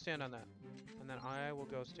 now go stand on that. And then I will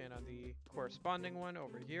go stand on the corresponding one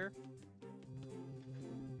over here.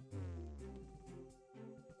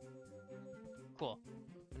 Cool.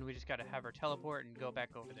 And we just got to have her teleport and go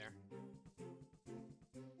back over there.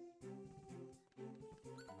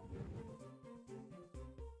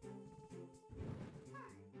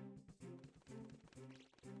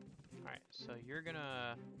 Alright, so you're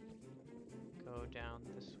gonna go down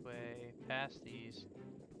this way, past these,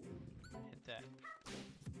 hit that.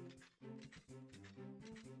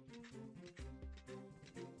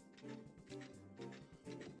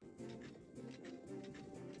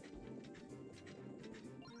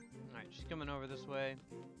 Alright, she's coming over this way.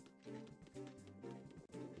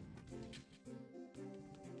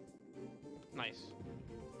 Nice.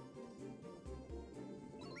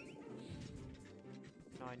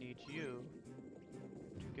 Now I need you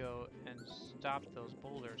to go and stop those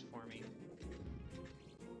boulders for me.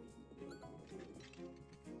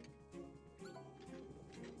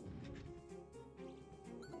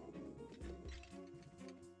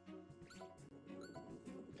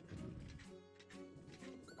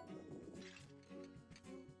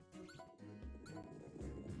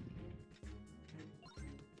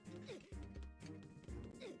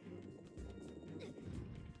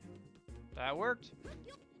 That worked.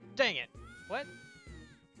 Dang it. What?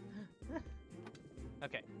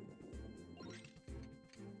 Okay.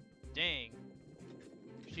 Dang.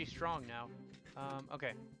 She's strong now.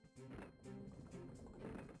 Okay.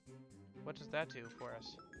 What does that do for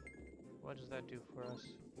us? What does that do for us?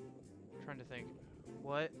 I'm trying to think.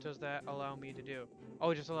 What does that allow me to do? Oh,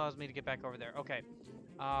 it just allows me to get back over there. Okay.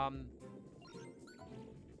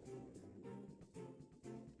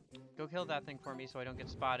 Go kill that thing for me so I don't get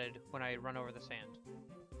spotted when I run over the sand.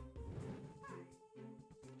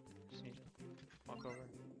 Just need to walk over.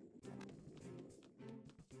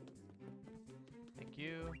 Thank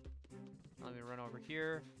you. Let me run over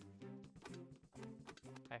here.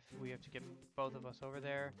 We have to get both of us over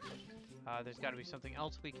there. There's got to be something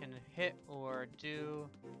else we can hit or do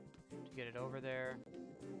to get it over there.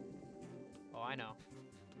 Oh, I know.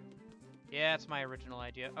 Yeah, it's my original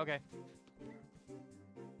idea. Okay.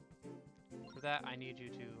 For that, I need you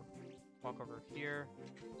to walk over here.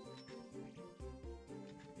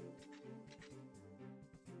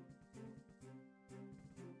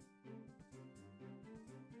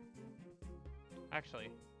 Actually,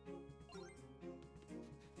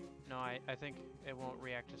 no, I think it won't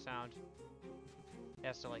react to sound. It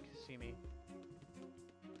has to, like, see me.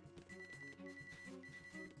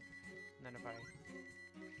 And then if I...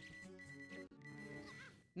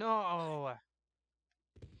 No!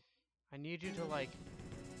 I need you to, like,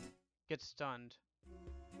 get stunned.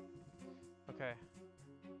 Okay.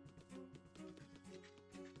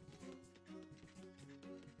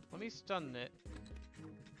 Let me stun it.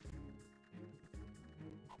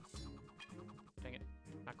 Dang it.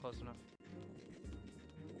 Not close enough.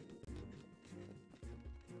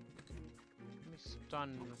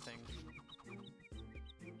 stun things.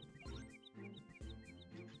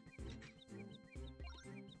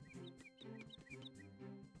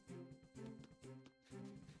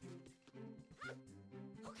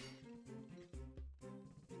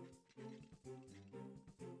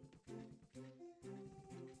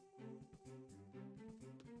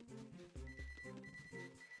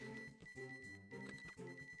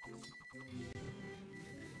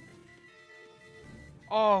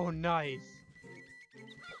 Oh, nice!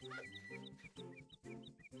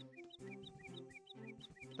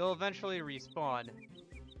 They'll eventually respawn.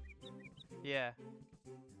 Yeah.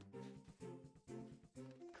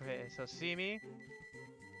 Okay, so see me?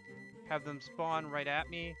 Have them spawn right at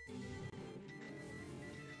me.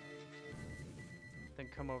 Then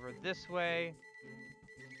come over this way.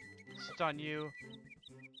 Stun you.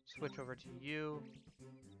 Switch over to you.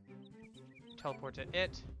 Teleport to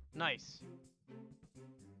it. Nice.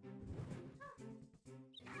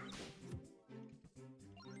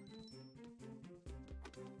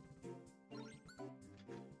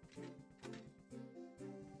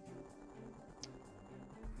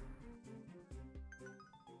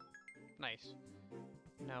 Nice.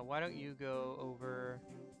 Now, why don't you go over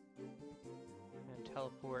and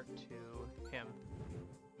teleport to him?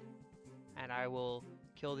 And I will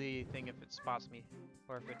kill the thing if it spots me,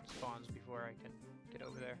 or if it spawns before I can get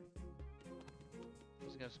over there.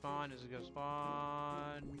 Is it gonna spawn? Is it gonna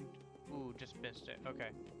spawn? Ooh, just missed it. Okay.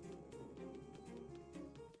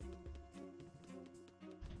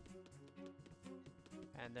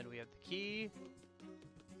 And then we have the key.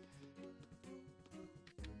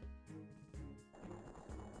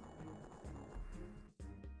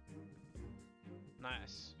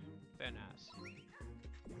 Nice. Very nice.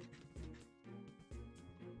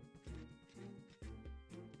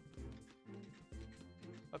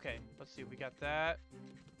 Okay, let's see. We got that.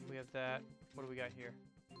 We have that. What do we got here?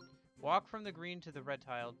 Walk from the green to the red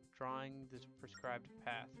tile, drawing the prescribed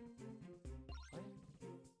path. What?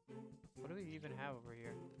 What do we even have over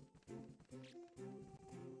here?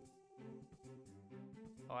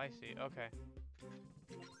 Oh, I see. Okay.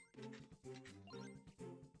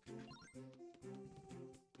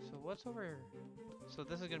 So what's over... So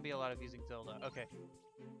this is going to be a lot of using Zelda. Okay.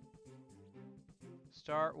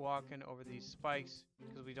 Start walking over these spikes,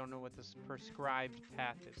 because we don't know what this prescribed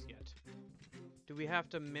path is yet. Do we have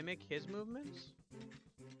to mimic his movements?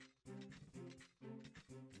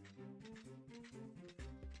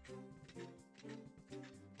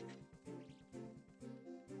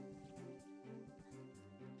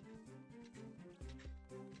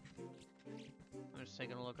 I'm just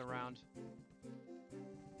taking a look around.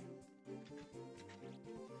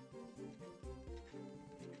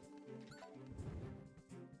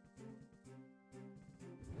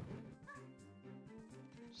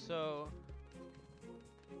 So...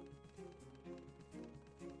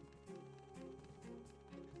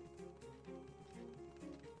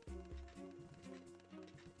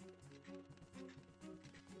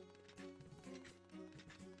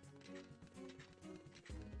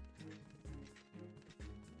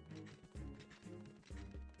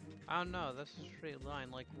 I don't know, that's a straight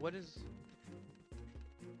line. Like, what is...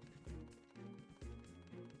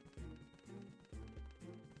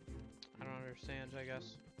 I don't understand, I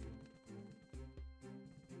guess.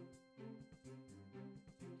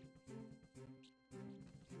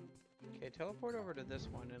 Okay, teleport over to this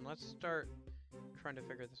one, and let's start trying to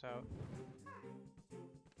figure this out.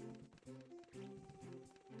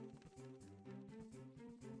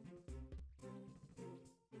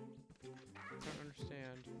 I don't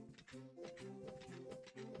understand.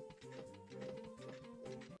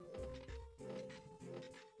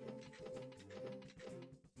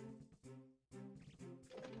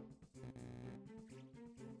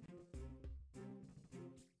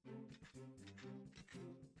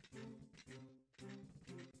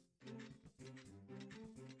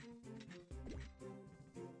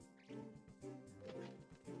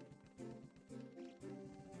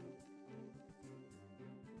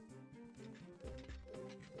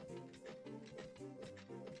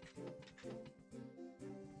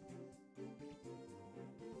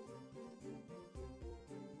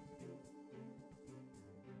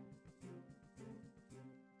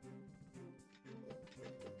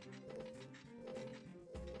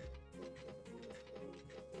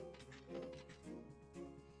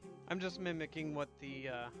 I'm just mimicking what the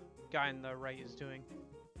guy on the right is doing.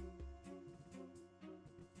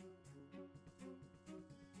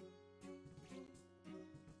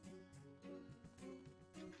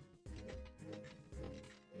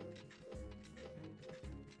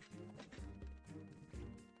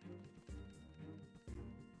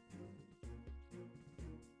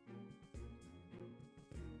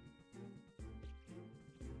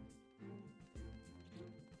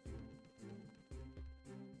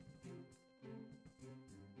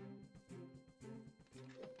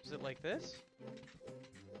 Is it like this?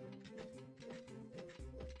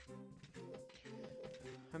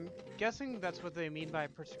 I'm guessing that's what they mean by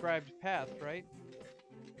prescribed path, right?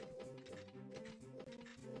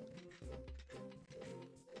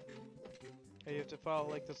 You have to follow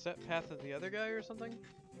like the set path of the other guy or something?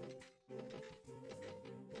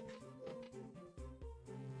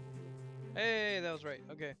 Hey, that was right.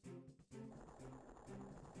 Okay.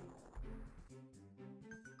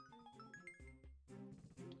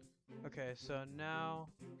 Okay, so now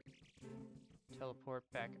teleport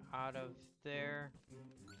back out of there.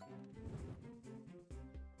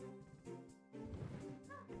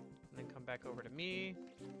 And then come back over to me.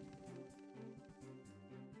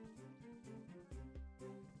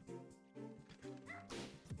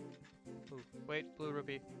 Ooh, wait, blue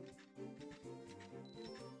rupee.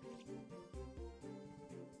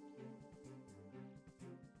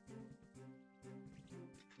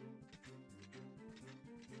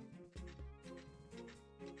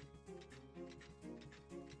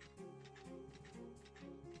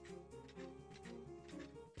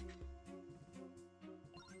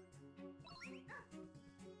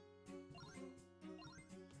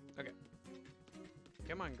 Okay.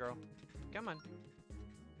 Come on, girl. Come on.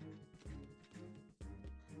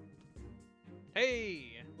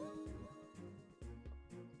 Hey!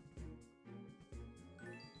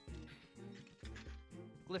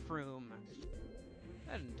 Glyph room.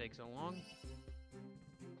 That didn't take so long.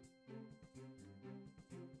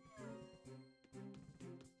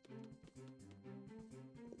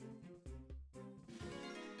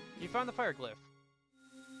 You found the fire glyph.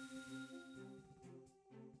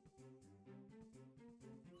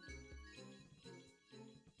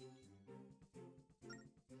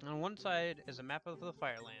 On one side is a map of the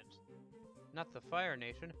Fireland. Not the Fire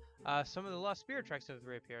Nation. Some of the lost spirit tracks have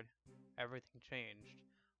reappeared. Everything changed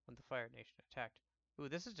when the Fire Nation attacked. Ooh,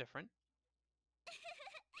 this is different.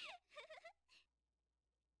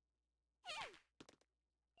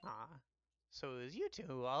 Ah, so it was you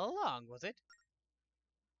two all along, was it?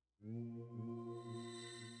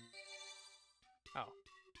 Oh,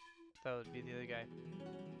 that would be the other guy.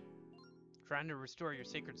 Trying to restore your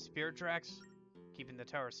sacred spirit tracks? Keeping the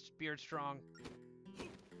tower spirit strong? You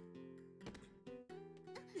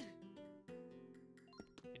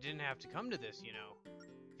didn't have to come to this, you know.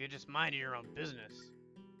 If you just minded your own business.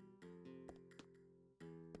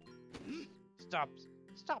 Stop,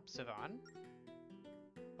 Sivan.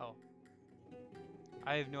 Oh.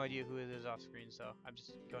 I have no idea who it is off screen, so I'm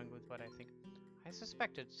just going with what I think. I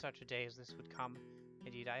suspected such a day as this would come.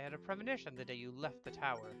 Indeed, I had a premonition the day you left the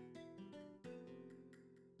tower.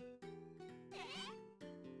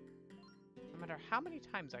 No matter how many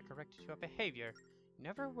times I corrected your behavior, you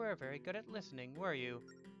never were very good at listening, were you?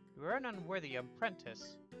 You were an unworthy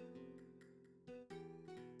apprentice.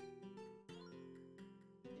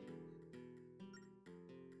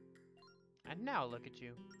 And now look at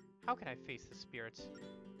you. How can I face the spirits?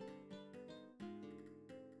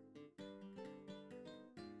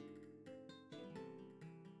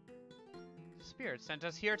 The spirits sent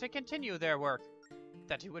us here to continue their work.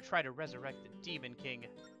 That you would try to resurrect the Demon King.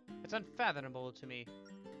 It's unfathomable to me.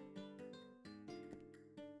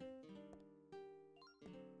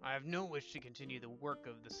 I have no wish to continue the work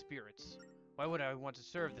of the spirits. Why would I want to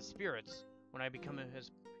serve the spirits when I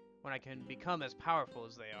can become as powerful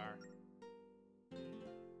as they are?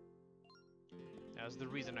 That was the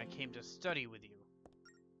reason I came to study with you.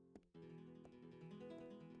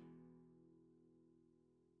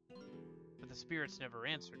 But the spirits never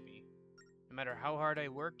answered me. No matter how hard I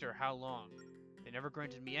worked or how long, they never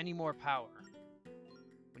granted me any more power.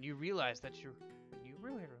 When you realize that your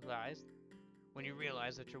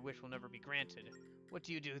wish will never be granted, what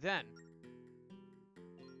do you do then?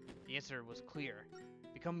 The answer was clear.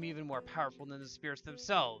 Become even more powerful than the spirits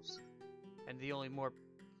themselves. And the only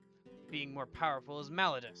being more powerful is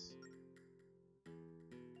Malladus.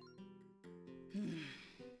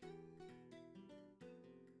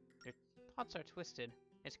 Your thoughts are twisted.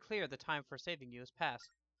 It's clear the time for saving you is past.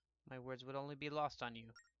 My words would only be lost on you.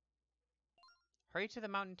 Hurry to the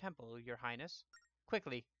mountain temple, your highness.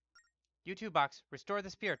 Quickly. You two, Box, restore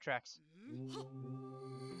the spirit tracks.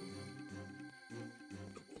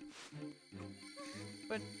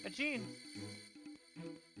 But, Jean!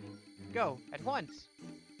 Go, at once!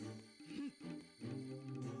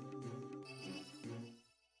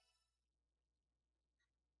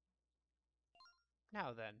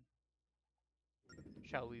 Now then,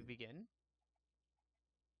 shall we begin?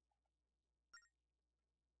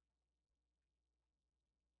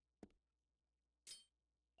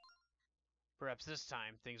 Perhaps this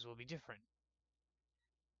time things will be different.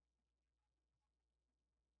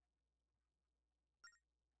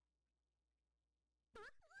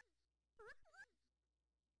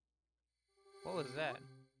 What was that?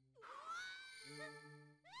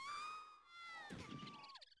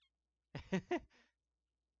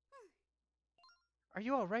 Are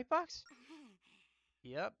you alright, Box?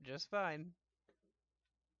 Yep, just fine.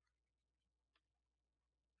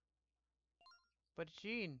 But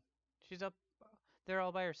Jean, she's up there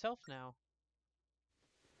all by herself now.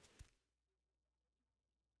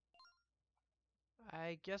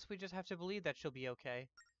 I guess we just have to believe that she'll be okay.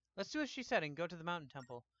 Let's do as she said and go to the mountain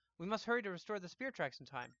temple. We must hurry to restore the spear tracks in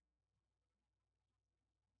time.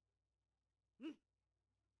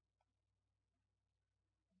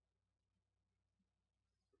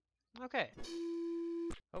 Okay.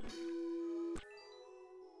 Oh.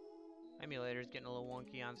 Emulator's getting a little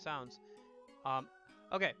wonky on sounds.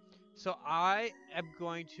 Okay. So I am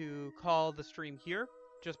going to call the stream here,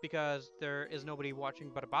 just because there is nobody watching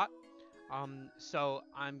but a bot. So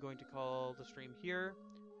I'm going to call the stream here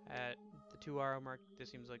at the 2-hour mark. This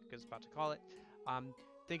seems like a good spot to call it.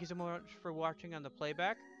 Thank you so much for watching on the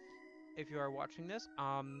playback. If you are watching this,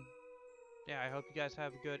 yeah, I hope you guys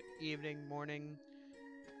have a good evening, morning,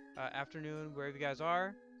 afternoon, wherever you guys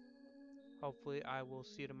are. Hopefully I will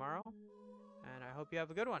see you tomorrow, and I hope you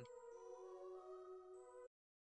have a good one.